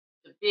 the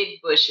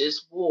big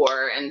Bush's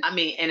war. And I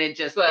mean, and it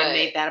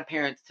made that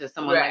apparent to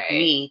someone like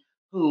me,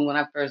 who, when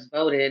I first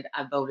voted,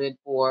 I voted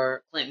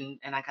for Clinton,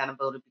 and I kind of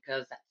voted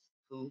because that's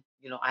who,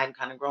 I've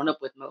kind of grown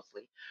up with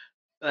mostly.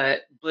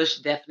 But Bush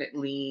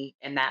definitely,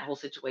 in that whole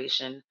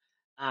situation,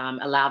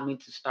 allowed me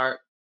to start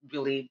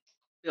really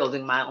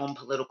building my own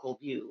political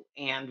view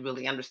and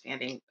really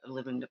understanding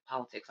living the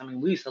politics. I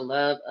mean, we used to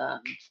love, oh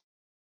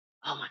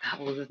my God,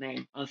 what was his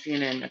name on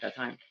CNN at that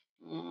time?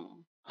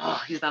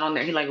 Oh, he's not on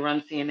there. He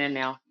runs CNN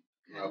now.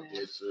 Not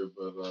Blitzer,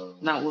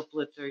 but not with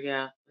Blitzer,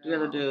 yeah. The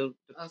other dude.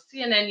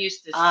 CNN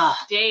used to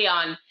stay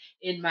on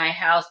in my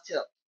house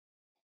till.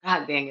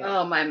 God dang it!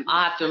 Oh my!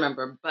 I have to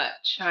remember, but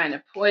trying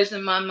to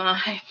poison my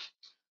mind.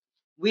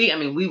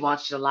 We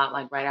watched it a lot,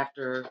 like right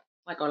after,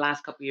 like our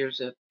last couple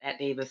years at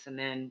Davis, and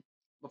then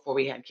before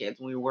we had kids,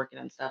 when we were working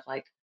and stuff.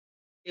 Like,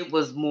 it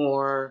was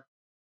more.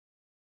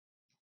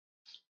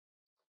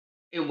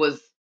 It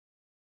was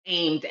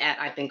aimed at,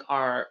 I think,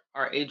 our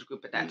age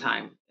group at that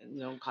time,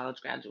 college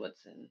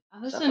graduates and.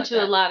 I listened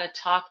to a lot of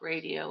talk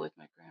radio with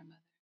my grandmother.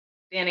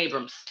 Dan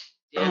Abrams.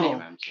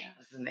 Abrams, yeah.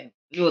 That's his name.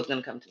 I knew it was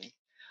gonna come to me.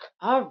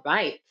 All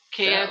right.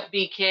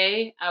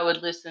 KFBK. I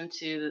would listen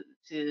to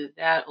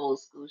that old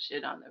school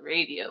shit on the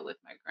radio with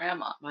my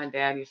grandma. My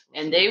dad used to.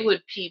 And they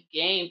would peep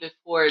game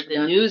before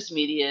the news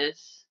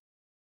medias.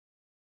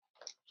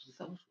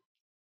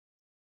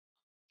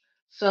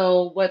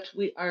 So what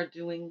we are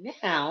doing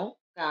now,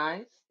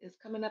 guys, is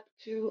coming up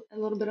to a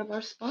little bit of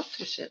our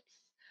sponsorships.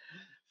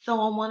 So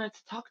I wanted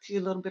to talk to you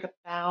a little bit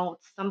about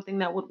something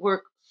that would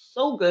work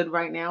so good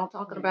right now,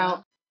 talking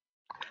about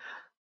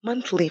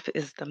Monthleaf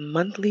is the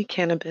monthly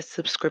cannabis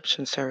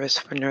subscription service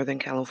for Northern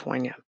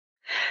California.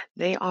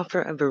 They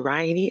offer a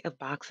variety of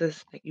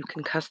boxes that you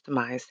can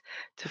customize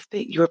to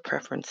fit your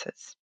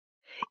preferences.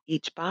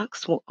 Each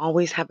box will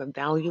always have a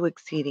value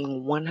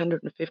exceeding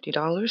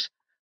 $150,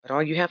 but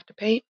all you have to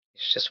pay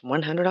is just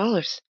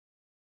 $100,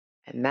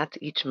 and that's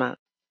each month.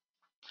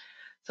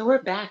 So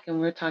we're back and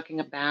we're talking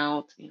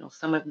about,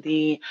 some of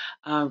the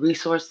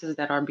resources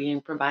that are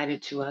being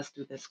provided to us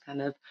through this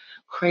kind of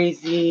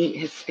crazy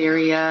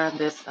hysteria,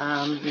 this,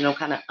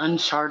 kind of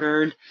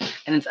uncharted,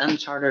 and it's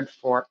uncharted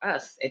for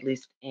us, at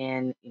least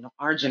in,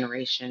 our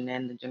generation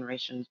and the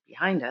generations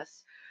behind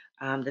us.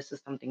 This is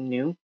something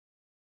new.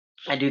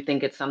 I do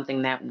think it's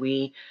something that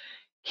we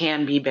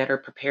can be better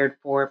prepared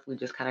for if we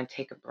just kind of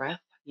take a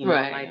breath,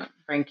 Right. like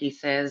Frankie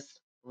says,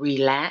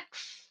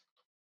 relax.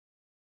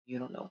 You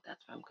don't know what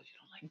that's from because you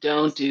don't like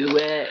Don't do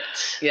it.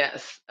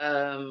 Yes.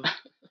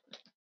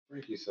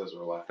 Frankie says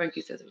relax.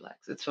 Frankie says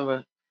relax. It's from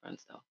a friend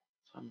stuff.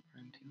 That's what I'm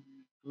referring to.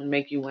 I'm gonna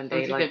make you one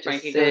day I'm like thinking just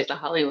Frankie sit. goes to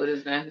Hollywood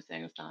is gonna have to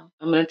sing a song.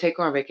 I'm gonna take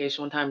her on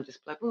vacation one time and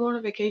just be like, we're going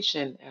on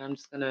vacation, and I'm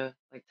just gonna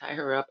like tie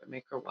her up and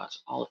make her watch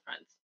all of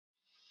Friends.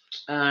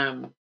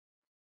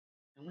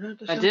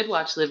 I did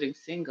watch Living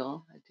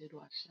Single. I did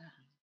watch that.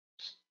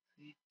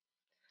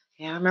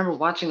 Yeah, I remember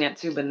watching that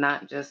too, but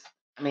not just.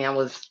 I mean, I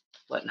was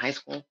in high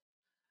school.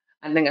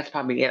 I think that's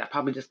probably it. I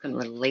probably just couldn't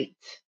relate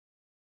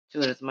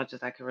to it as much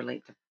as I could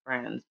relate to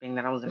Friends, being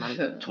that I was in my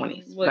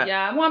 20s. Well,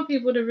 yeah, I want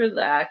people to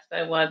relax.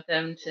 I want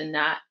them to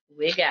not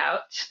wig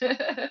out.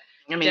 I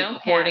mean,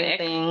 Don't hoarding panic.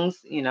 things,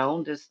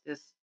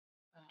 this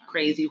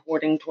crazy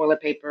hoarding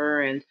toilet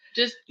paper and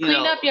just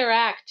clean up your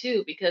act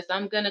too, because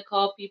I'm gonna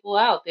call people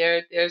out.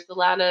 There's a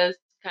lot of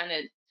kind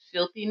of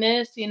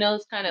filthiness,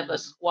 it's kind of a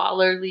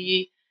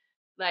squalorly,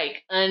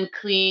 like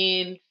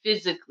unclean,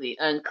 physically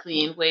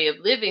unclean way of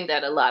living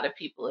that a lot of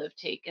people have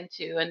taken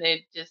to, and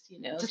they just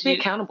just be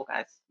accountable,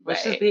 guys.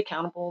 Let's just Right. be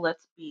accountable.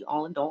 Let's be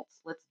all adults.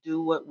 Let's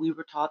do what we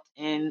were taught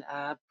in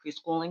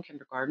preschool and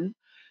kindergarten.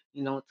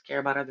 Let's care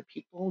about other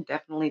people.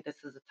 Definitely, this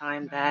is a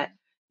time that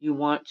you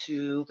want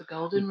to The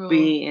golden rule.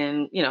 be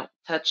in,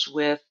 touch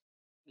with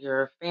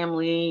your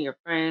family, your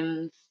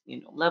friends,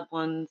 loved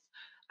ones.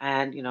 I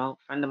had, a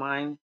friend of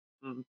mine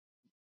from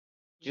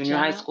junior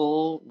high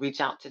school reach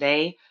out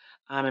today,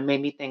 and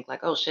made me think like,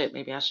 oh shit,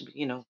 maybe I should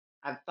be,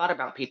 I've thought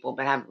about people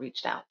but haven't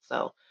reached out.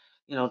 So,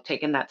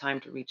 taking that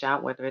time to reach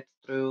out, whether it's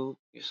through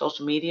your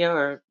social media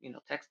or,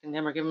 texting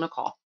them or giving them a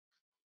call.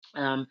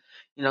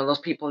 Those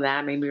people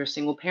that maybe are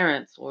single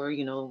parents or,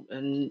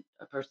 and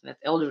a person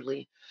that's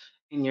elderly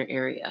in your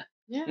area.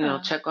 Yeah.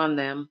 Check on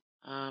them.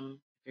 If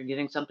you're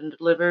getting something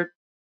delivered,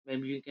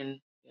 maybe you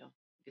can,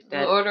 get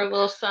that, order a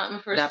little something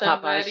for that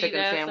somebody Popeye's chicken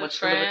that's sandwich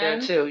delivered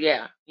there too.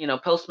 Yeah.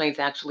 Postmates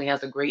actually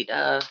has a great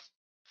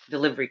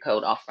delivery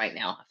code off right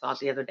now. I saw it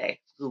the other day.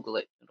 Google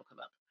it. It'll come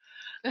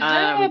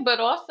up. But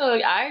also,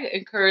 I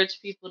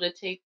encourage people to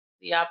take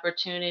the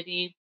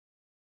opportunity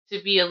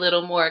to be a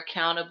little more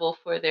accountable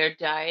for their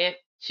diet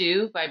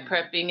too, by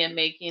prepping and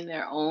making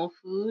their own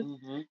food.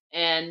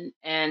 And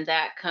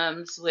that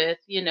comes with,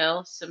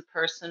 some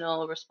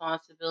personal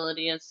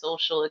responsibility and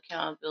social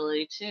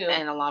accountability too.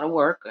 And a lot of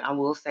work. I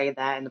will say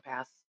that in the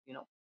past,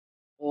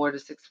 4 to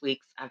 6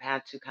 weeks, I've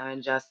had to kind of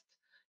adjust,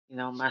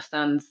 my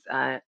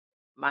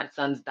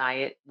son's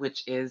diet,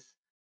 which is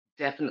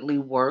definitely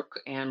work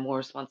and more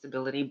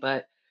responsibility,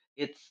 but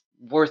it's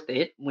worth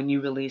it when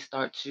you really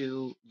start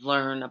to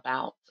learn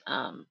about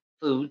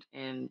food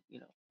and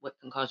what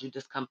can cause you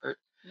discomfort,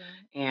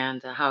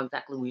 and how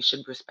exactly we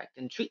should respect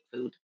and treat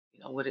food.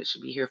 What it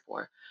should be here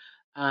for.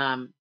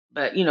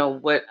 But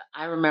what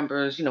I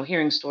remember is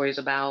hearing stories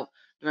about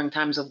during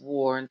times of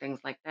war and things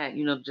like that.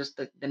 Just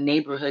the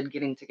neighborhood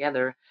getting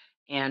together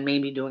and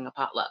maybe doing a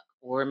potluck,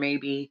 or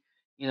maybe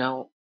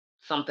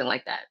something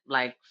like that,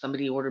 like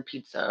somebody ordered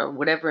pizza or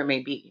whatever it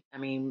may be. I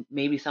mean,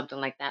 maybe something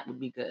like that would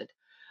be good.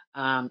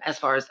 As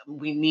far as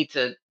we need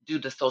to do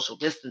the social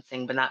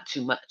distancing, but not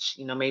too much.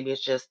 Maybe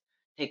it's just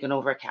taking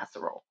over a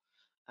casserole.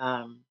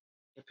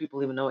 If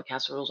people even know what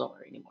casseroles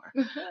are anymore.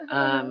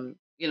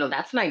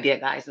 That's an idea,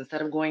 guys.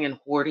 Instead of going and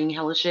hoarding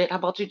hella shit, how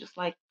about you just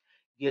like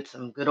get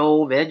some good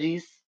old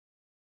veggies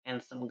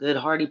and some good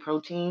hearty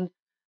protein,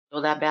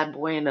 throw that bad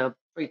boy in a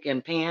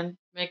freaking pan,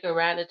 make a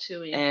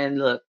ratatouille, and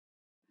look,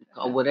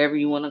 call whatever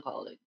you want to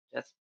call it.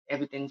 That's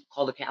everything's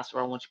called a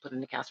casserole once you put it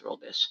in the casserole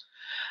dish.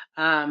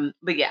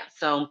 But yeah,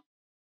 so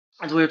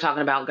as we were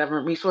talking about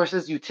government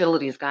resources,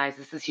 utilities, guys,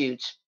 this is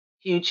huge.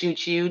 Huge,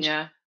 huge, huge.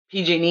 Yeah.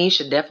 PG&E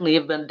should definitely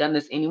have done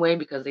this anyway,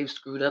 because they've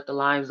screwed up the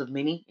lives of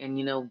many and,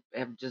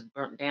 have just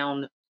burnt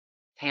down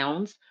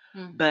towns.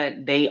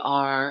 But they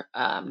are,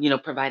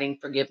 providing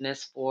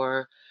forgiveness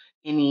for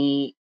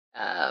any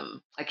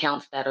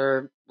accounts that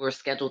were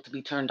scheduled to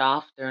be turned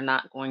off. They're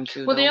not going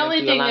to. Well, the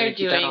only thing they're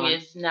doing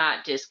is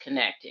not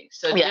disconnecting.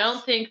 So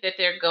don't think that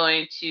they're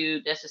going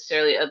to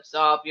necessarily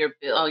absolve your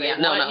bill. Oh yeah,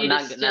 they want you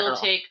not to still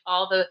take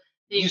all the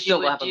things you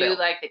would do,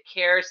 like the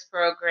CARES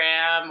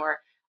program or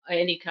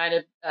any kind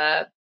of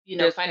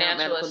discount,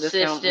 financial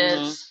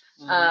assistance,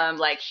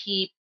 like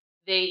HEAP.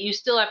 You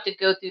still have to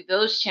go through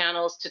those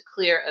channels to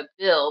clear a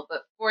bill,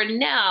 but for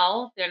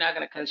now, they're not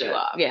going to cut you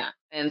off. Yeah,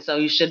 and so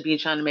you should be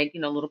trying to make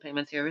little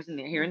payments here and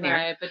there.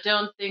 Right, but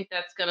don't think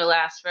that's going to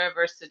last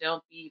forever. So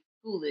don't be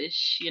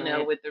foolish,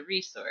 Right. with the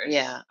resource.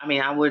 Yeah. I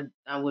mean, I would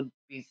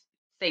be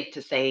safe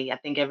to say I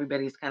think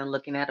everybody's kind of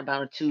looking at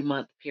about a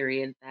 2-month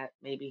period that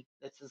maybe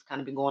this has kind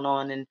of been going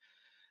on and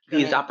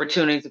these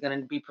opportunities are going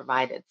to be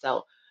provided.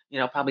 So,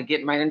 probably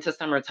getting right into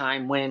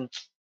summertime when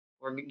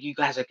you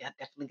guys are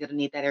definitely going to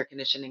need that air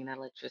conditioning and that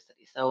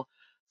electricity. So,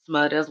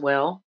 SMUD as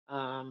well.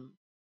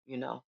 You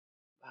know,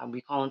 I'll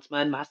be calling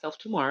SMUD myself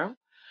tomorrow.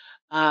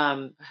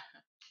 Um,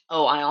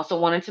 oh, I also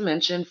wanted to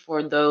mention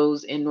for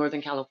those in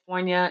Northern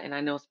California, and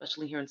I know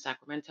especially here in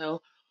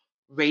Sacramento,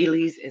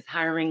 Rayleigh's is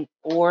hiring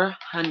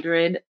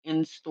 400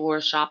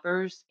 in-store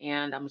shoppers,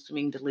 and I'm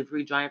assuming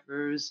delivery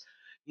drivers,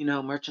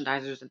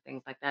 merchandisers and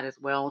things like that as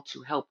well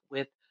to help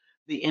with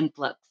the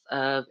influx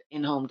of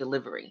in-home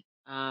delivery.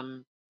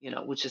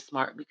 Which is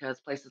smart because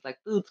places like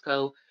Foods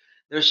Co,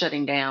 they're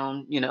shutting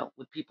down,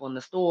 with people in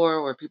the store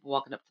or people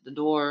walking up to the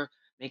door,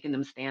 making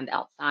them stand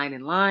outside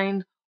in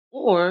line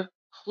or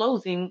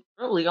closing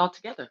early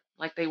altogether,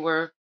 like they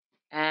were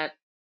at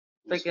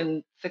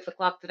freaking 6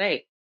 o'clock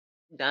today.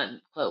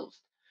 Done, closed.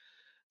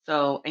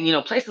 So,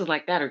 and places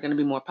like that are going to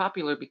be more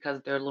popular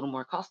because they're a little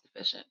more cost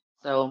efficient.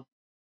 So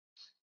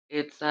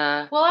it's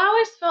Well, I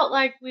always felt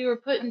like we were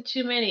putting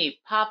too many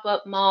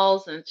pop-up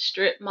malls and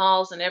strip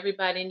malls, and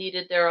everybody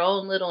needed their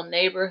own little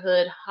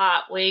neighborhood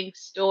hot wing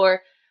store.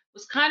 It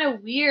was kind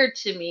of weird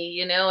to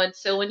me, And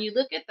so when you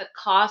look at the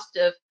cost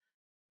of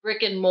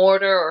brick and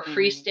mortar or mhm.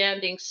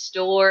 freestanding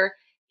store,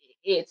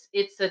 it's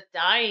a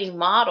dying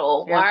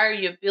model. Yeah, Why are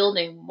you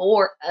building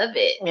more of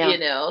it? yeah,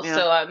 yeah.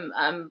 So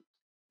I'm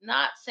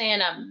not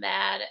saying I'm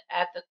mad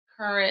at the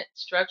current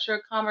structure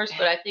of commerce,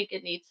 but I think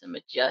it needs some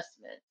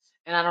adjustments.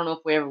 And I don't know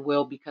if we ever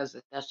will because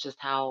that's just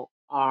how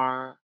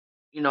our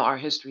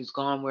history's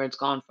gone, where it's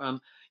gone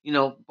from,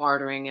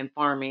 bartering and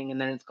farming,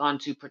 and then it's gone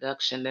to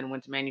production, then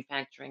went to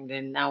manufacturing,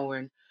 then now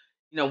we're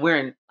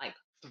in like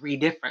three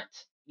different,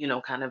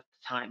 kind of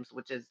times,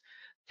 which is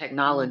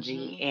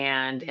technology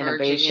and Merging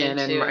innovation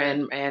and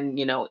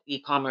into it.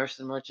 e-commerce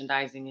and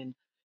merchandising and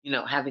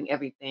having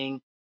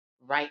everything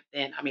right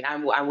then. I mean,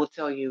 I will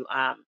tell you,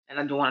 and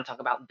I do want to talk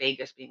about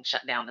Vegas being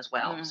shut down as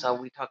well. So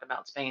we talked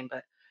about Spain,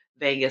 but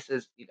Vegas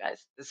is, you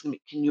guys, this can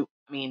you,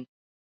 I mean,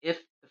 if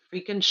the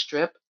freaking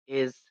strip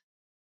is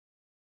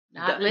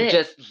Not lit.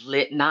 just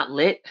lit, not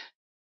lit,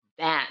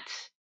 that,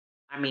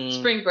 I mean,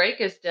 Spring break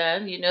is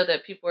done. You know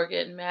that people are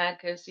getting mad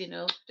because,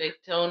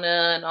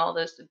 Daytona and all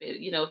this,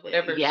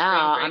 whatever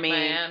yeah, spring I break, mean,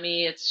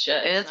 Miami, it's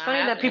shut. and It's it's not funny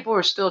that happening. people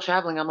are still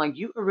traveling. I'm like,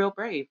 you are real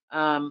brave.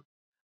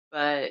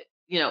 But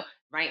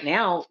right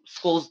now,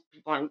 schools,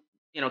 people aren't,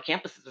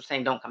 campuses are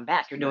saying don't come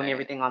back. You're doing Right.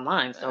 everything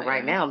online. So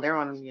right Yeah. now they're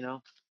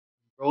on,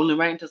 rolling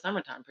right into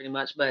summertime pretty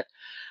much. But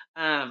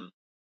um,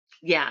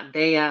 yeah,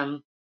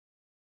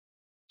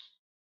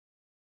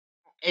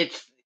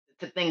 it's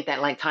to think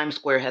that like Times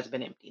Square has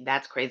been empty.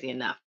 That's crazy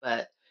enough.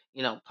 But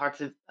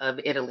parts of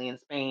Italy and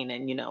Spain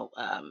and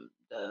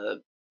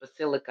the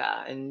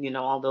Basilica and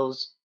all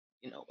those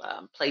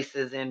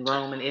places in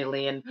Rome and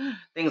Italy and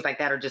things like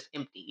that are just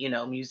empty.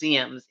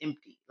 Museums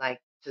empty. Like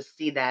to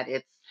see that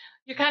it's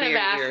You're kind of very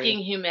asking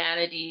very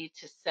humanity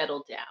to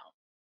settle down.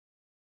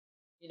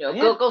 yeah.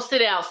 Go sit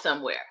down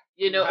somewhere.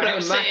 You know what I'm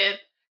Right. saying?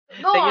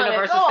 The Go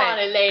universe is saying on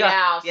and lay go.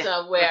 down Yeah. Right.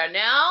 somewhere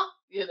now.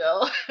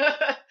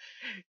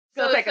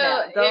 Go So take a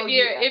nap. Go.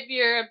 Yeah. if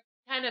you're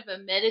kind of a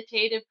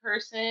meditative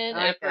person I and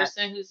a like that.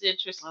 person who's I like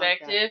that.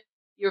 introspective,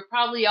 you're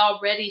probably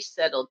already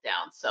settled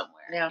down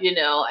somewhere, Yeah.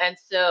 And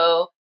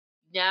so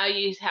now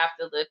you have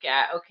to look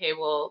at, okay,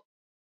 well,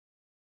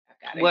 I've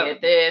got to what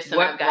get this and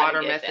I've what got to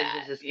broader get that.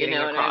 messages is You getting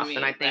know what I across, and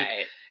I mean? think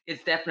Right.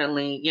 it's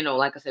definitely,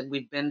 like I said,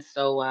 we've been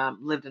so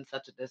lived in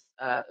such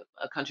a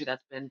country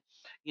that's been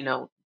you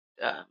know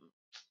um,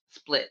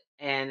 split,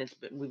 and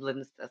we've lived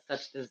in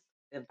such this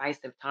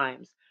divisive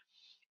times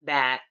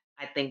that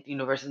I think the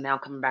universe is now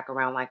coming back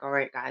around like, all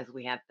right guys,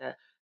 we had the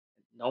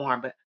no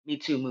harm but Me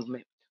Too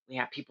movement. We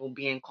have people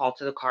being called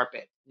to the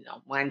carpet.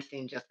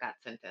 Weinstein just got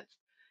sentenced.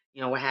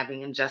 We're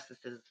having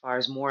injustices as far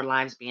as more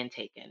lives being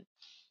taken,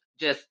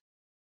 just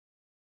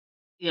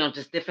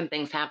just different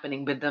things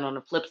happening. But then on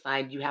the flip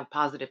side, you have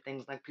positive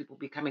things like people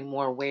becoming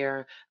more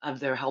aware of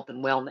their health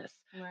and wellness,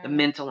 the Right.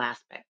 mental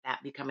aspect,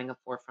 that becoming a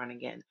forefront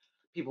again.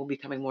 People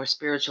becoming more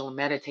spiritual and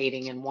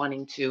meditating and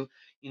wanting to,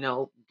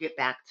 get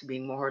back to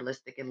being more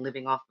holistic and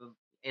living off of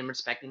and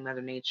respecting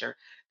Mother Nature.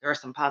 There are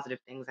some positive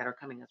things that are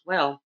coming as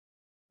well.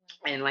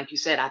 And like you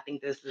said, I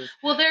think this is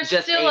Well, there's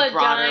just still a a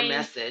broader dying.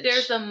 There's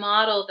message. a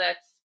model that's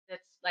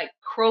like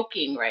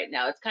croaking right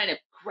now. It's kind of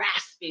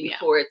grasping Yeah.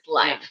 for its Yeah.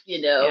 life,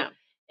 Yeah.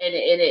 and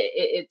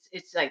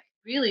it's like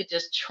really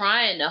just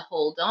trying to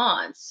hold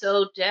on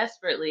so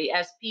desperately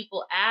as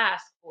people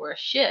ask for a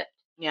shift.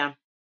 Yeah.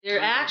 They're I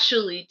agree.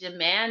 actually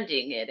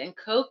demanding it and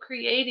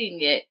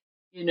co-creating it,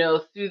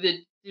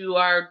 through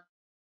our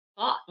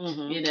thought.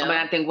 But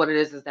I think what it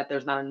is that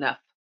there's not enough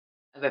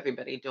of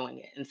everybody doing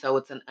it, and so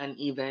it's an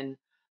uneven.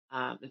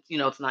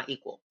 It's not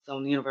equal. So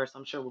in the universe,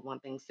 I'm sure would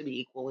want things to be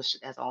equal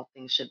as all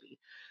things should be.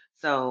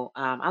 So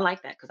I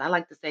like that because I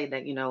like to say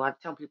that I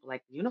tell people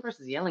like the universe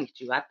is yelling at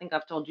you. I think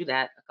I've told you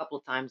that a couple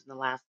of times in the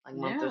last like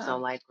month or so. Yeah.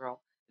 Like,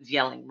 girl, is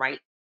yelling, right?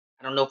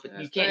 I don't know if you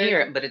It's can't hear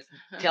like, it, but it's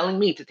telling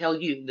me to tell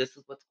you this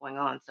is what's going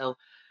on. So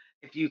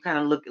if you kind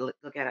of look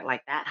at it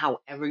like that,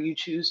 however you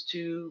choose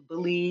to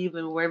believe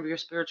and wherever your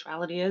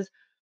spirituality is,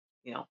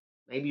 you know,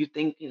 maybe you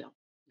think,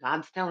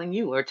 God's telling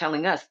you or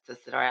telling us to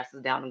sit our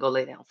asses down and go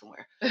lay down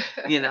somewhere,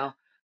 you know.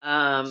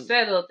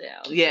 settle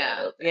down, Yeah,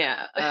 settle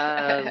yeah.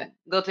 down.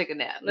 Go take a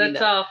nap, Let's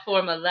all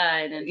form a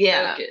line and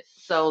Yeah. focus.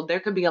 So there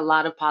could be a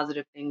lot of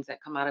positive things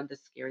that come out of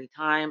this scary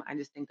time. I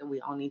just think that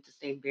we all need to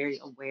stay very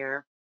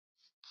aware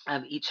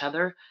of each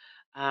other.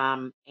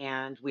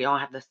 And we all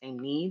have the same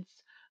needs.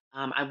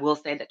 I will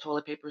say that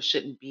toilet paper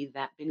shouldn't be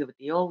that big of a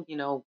deal. Get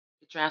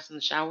your ass in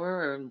the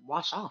shower and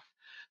wash off.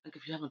 Like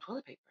if you have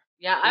toilet paper.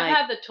 Yeah, I've Like,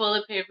 had the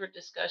toilet paper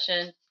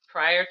discussion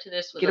prior to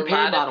this with get a a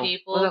period lot of bottle. What's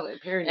people, that,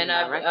 like, period and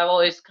bottle, right? I've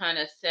always kind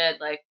of said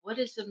like, what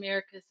is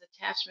America's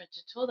attachment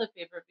to toilet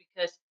paper?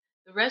 Because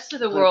the rest of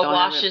the Like, world don't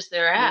have it. washes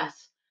their Yeah.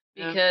 ass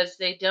because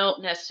they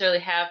don't necessarily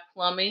have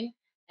plumbing,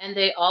 and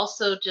they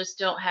also just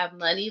don't have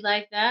money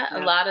like that. A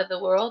Yeah. lot of the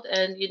world,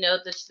 and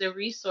that's their It's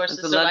resources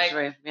a are like,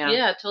 luxury.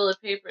 Yeah.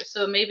 toilet paper.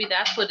 So maybe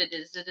that's what it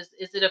is.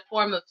 Is it a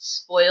form of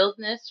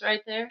spoiledness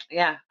right there?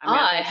 Yeah. I mean,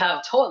 I think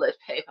have so. toilet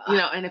paper.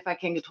 And if I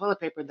can't get toilet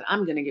paper, then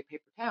I'm gonna get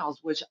paper towels,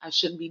 which I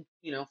shouldn't be,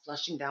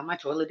 flushing down my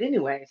toilet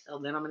anyway. So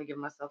then I'm gonna give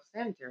myself a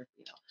sanitary,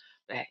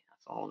 but hey,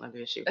 that's a whole another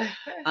issue.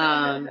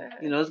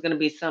 There's gonna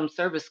be some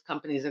service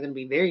companies that are gonna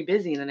be very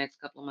busy in the next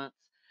couple of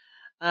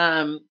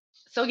months.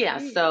 So yeah,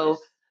 so Jeez.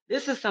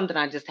 this is something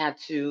I just had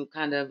to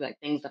kind of like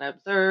things that I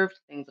observed,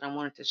 things that I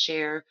wanted to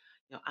share.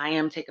 I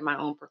am taking my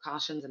own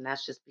precautions, and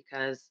that's just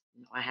because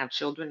I have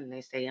children, and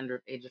they say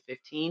under the age of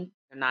 15,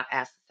 they're not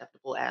as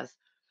susceptible as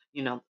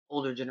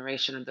older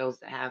generation or those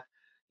that have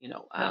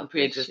Health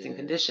pre-existing issues.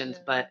 conditions.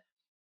 Yeah. But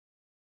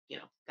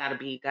gotta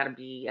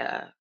be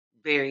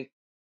very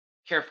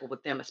careful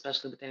with them,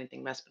 especially with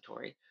anything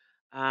respiratory.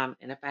 And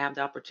if I have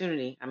the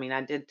opportunity, I mean,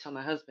 I did tell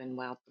my husband,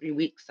 well, 3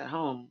 weeks at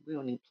home, we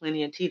will need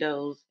plenty of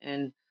Tito's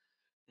and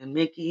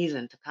Mickey's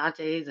and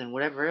Tecates and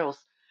whatever else.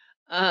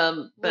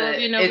 Well, But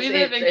we live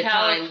it's in a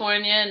time.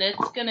 California, and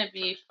it's going to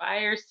be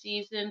fire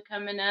season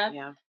coming up,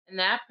 Yeah, and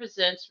that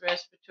presents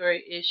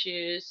respiratory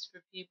issues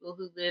for people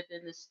who live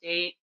in the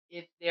state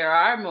if there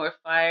are more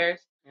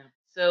fires. yeah.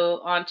 So,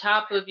 on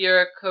top of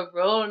your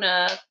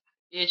corona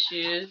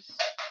issues,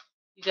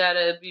 you got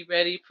to be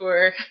ready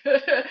for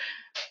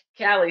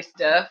Cali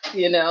stuff,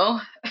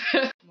 More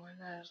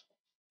love.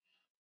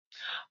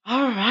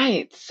 All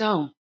right.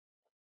 So,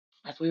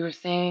 as we were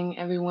saying,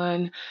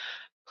 everyone,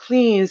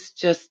 please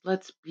just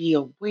let's be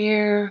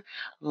aware.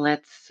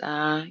 Let's,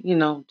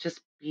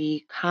 just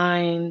be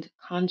kind,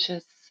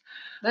 conscious,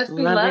 Let's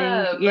be loving.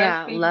 love. Let's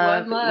Yeah, be one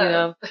love,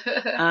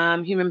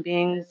 love. human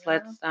beings. Yeah.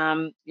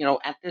 Let's,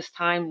 at this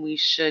time, we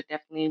should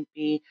definitely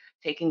be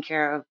taking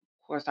care of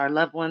course, our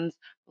loved ones.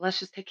 But let's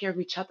just take care of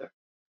each other.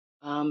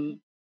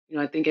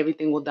 I think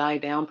everything will die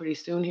down pretty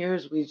soon here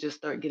as we just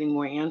start getting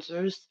more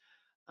answers.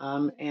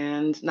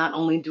 And not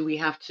only do we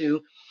have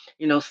to,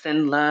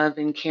 send love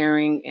and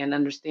caring and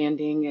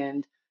understanding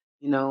and,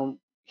 you know,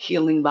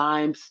 healing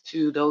vibes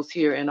to those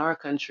here in our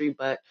country,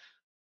 but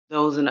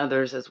those in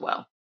others as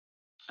well,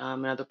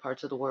 in other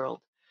parts of the world.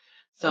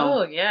 So,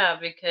 Oh yeah,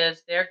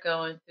 because they're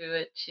going through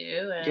it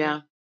too, and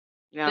yeah,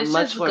 yeah, this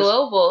much is worse.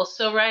 global.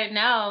 So right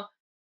now,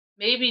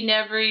 maybe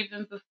never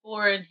even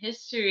before in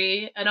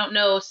history, I don't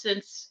know,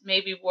 since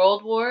maybe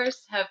world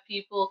wars, have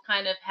people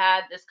kind of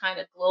had this kind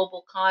of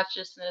global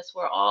consciousness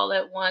where all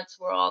at once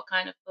we're all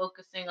kind of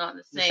focusing on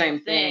the The same same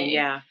thing. thing.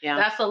 Yeah, yeah,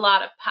 That's a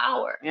lot of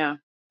power. yeah,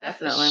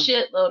 That's a definitely.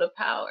 shitload of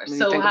power. When you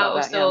So think about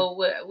how that, yeah,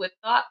 so with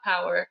thought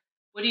power,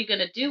 what are you going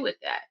to do with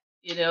that?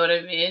 You know what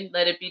I mean?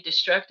 Let it be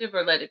destructive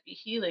or let it be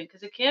healing?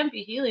 Because it can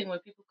be healing when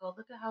people go,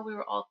 look at how we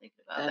were all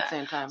thinking about at the that.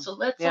 same time. So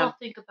let's Yeah. all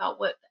think about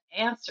what the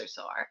answers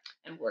are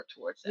and work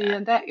towards Yeah,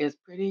 that. that is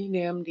pretty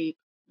damn deep.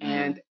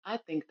 And Mm. I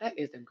think that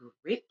is a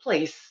great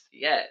place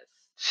Yes.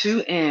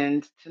 to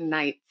end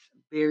tonight's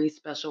very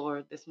special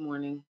or this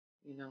morning,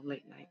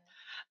 late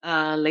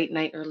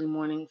night, early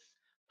mornings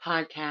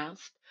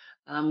podcast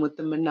with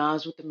the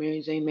Menage with the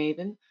Mary J.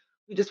 Maven.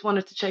 We just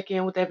wanted to check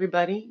in with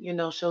everybody,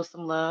 show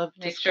some love,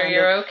 Make just sure kind of,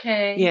 you're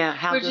okay. yeah, We're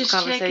have this just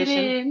checking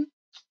conversation in.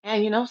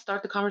 and,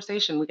 start the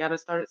conversation. We got to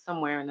start it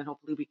somewhere. And then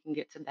hopefully we can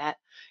get to that,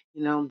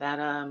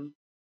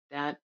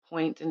 that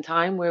point in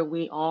time where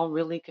we all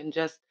really can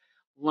just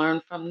learn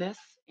from this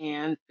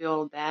and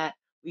feel that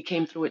we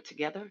came through it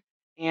together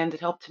and it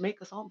helped to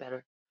make us all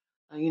better,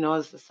 as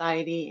a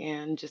society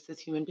and just as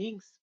human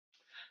beings.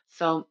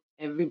 So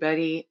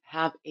everybody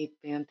have a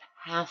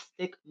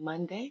fantastic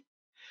Monday.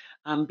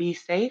 Be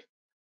safe.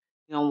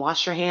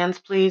 Wash your hands,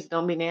 please.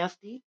 Don't be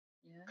nasty.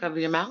 Cover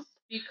your mouth.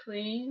 Be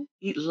clean.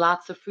 Eat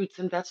lots of fruits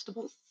and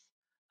vegetables.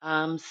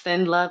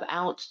 Send love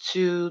out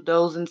to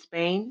those in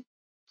Spain,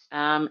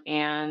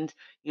 and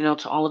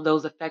to all of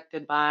those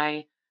affected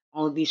by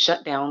all of these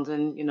shutdowns,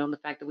 and the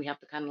fact that we have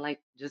to kind of like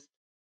just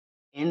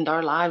end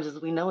our lives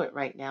as we know it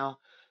right now,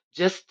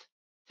 just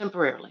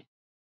temporarily,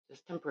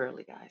 just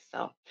temporarily, guys.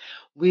 So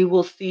we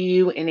will see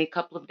you in a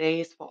couple of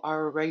days for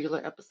our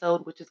regular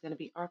episode, which is going to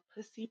be our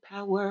Pussy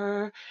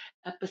Power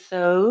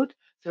episode.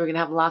 So we're going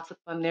to have lots of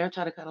fun there,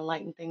 try to kind of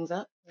lighten things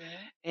up. Yeah.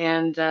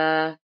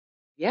 And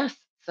yes,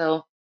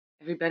 so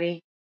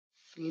everybody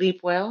sleep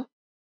well.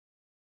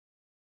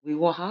 We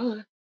will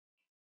holla.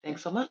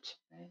 Thanks so much.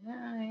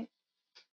 Yeah.